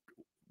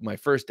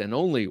and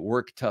only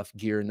work tough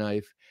gear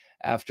knife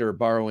after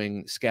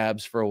borrowing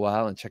scabs for a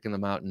while and checking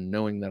them out and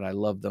knowing that I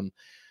love them.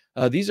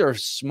 These are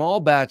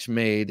small batch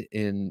made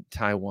in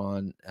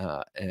Taiwan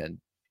and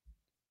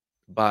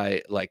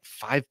by like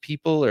 5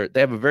 people, or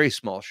they have a very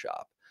small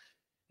shop.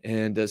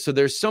 And so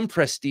there's some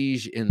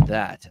prestige in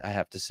that, I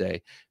have to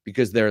say,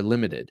 because they're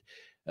limited.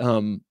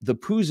 The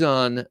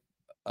Puzon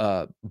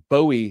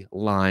Bowie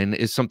line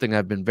is something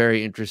I've been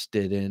very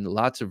interested in.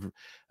 Lots of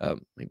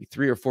maybe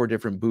 3 or 4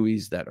 different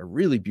buoys that are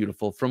really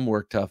beautiful from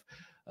Work Tough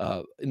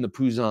in the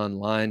Puzon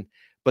line.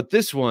 But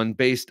this one,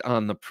 based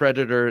on the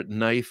Predator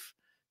knife,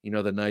 you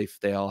know, the knife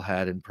they all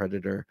had in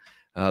Predator,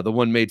 the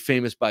one made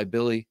famous by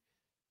Billy.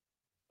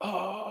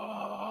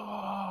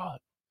 Oh,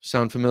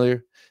 sound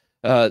familiar?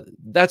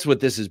 That's what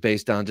this is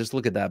based on. Just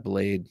look at that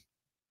blade.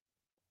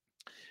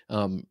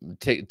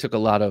 Took a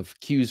lot of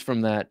cues from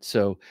that.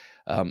 So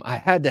I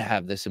had to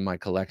have this in my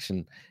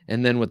collection.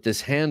 And then with this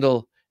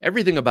handle,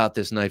 everything about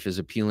this knife is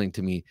appealing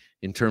to me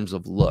in terms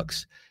of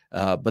looks.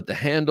 But the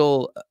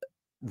handle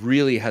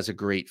really has a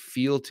great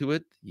feel to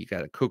it. You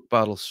got a Coke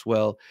bottle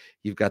swell.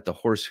 You've got the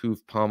horse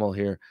hoof pommel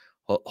here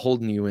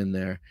holding you in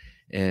there.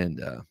 And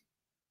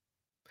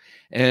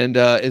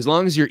as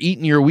long as you're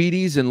eating your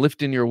Wheaties and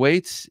lifting your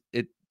weights,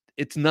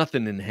 it's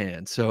nothing in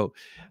hand. So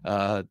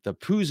the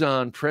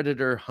Puzon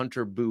Predator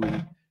Hunter Bowie,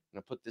 I'm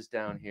gonna put this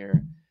down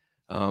here.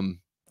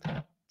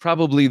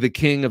 Probably the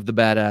king of the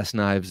badass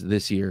knives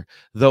this year,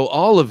 though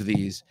all of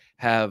these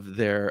have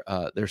their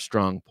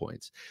strong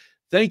points.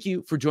 Thank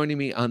you for joining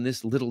me on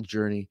this little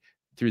journey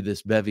through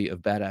this bevy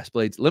of badass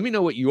blades. Let me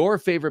know what your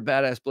favorite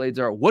badass blades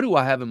are. What do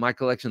I have in my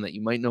collection that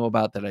you might know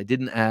about that I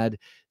didn't add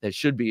that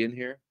should be in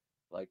here?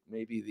 Like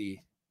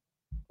maybe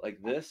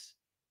like this,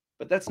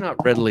 but that's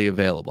not readily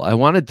available. I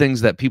wanted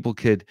things that people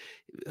could,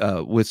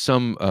 with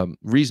some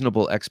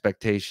reasonable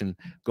expectation,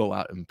 go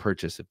out and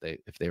purchase if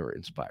they were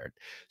inspired.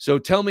 So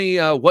tell me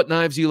what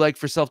knives you like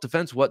for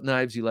self-defense, what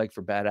knives you like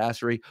for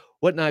badassery,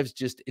 what knives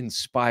just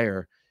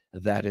inspire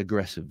that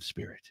aggressive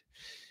spirit.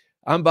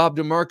 I'm Bob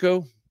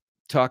DeMarco,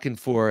 talking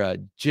for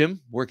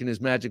Jim, working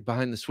his magic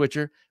behind the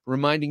switcher,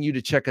 reminding you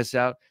to check us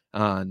out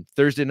on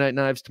Thursday Night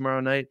Knives tomorrow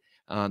night,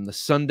 on the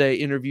Sunday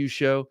interview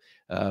show.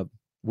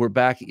 We're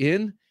back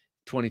in.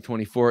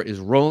 2024 is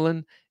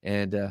rolling,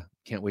 and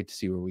can't wait to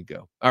see where we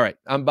go. All right,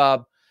 I'm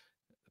Bob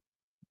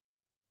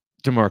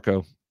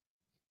DeMarco.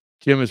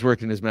 Jim is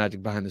working his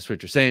magic behind the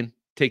switcher, saying,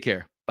 take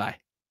care. Bye.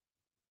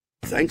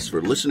 Thanks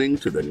for listening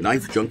to the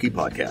Knife Junkie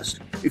podcast.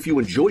 If you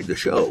enjoyed the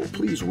show,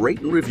 please rate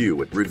and review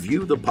at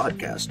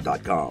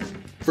reviewthepodcast.com.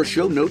 For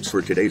show notes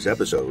for today's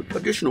episode,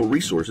 additional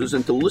resources,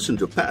 and to listen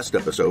to past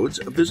episodes,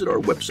 visit our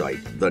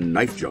website,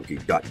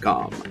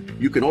 TheKnifeJunkie.com.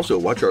 You can also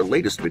watch our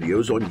latest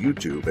videos on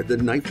YouTube at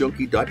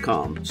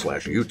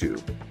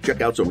TheKnifeJunkie.com/YouTube.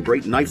 Check out some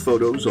great knife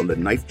photos on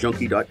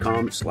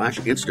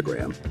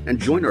TheKnifeJunkie.com/Instagram,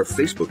 and join our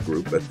Facebook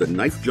group at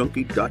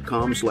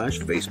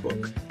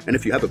TheKnifeJunkie.com/Facebook. And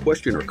if you have a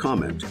question or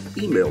comment,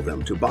 email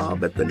them to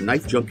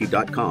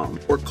bob@TheKnifeJunkie.com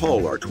or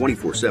call our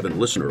 24/7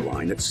 listener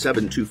line at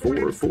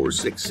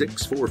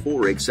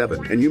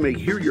 724-466-4487, and you may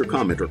hear your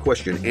comment or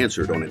question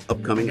answered on an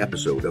upcoming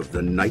episode of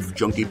the Knife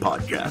Junkie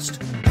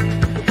podcast.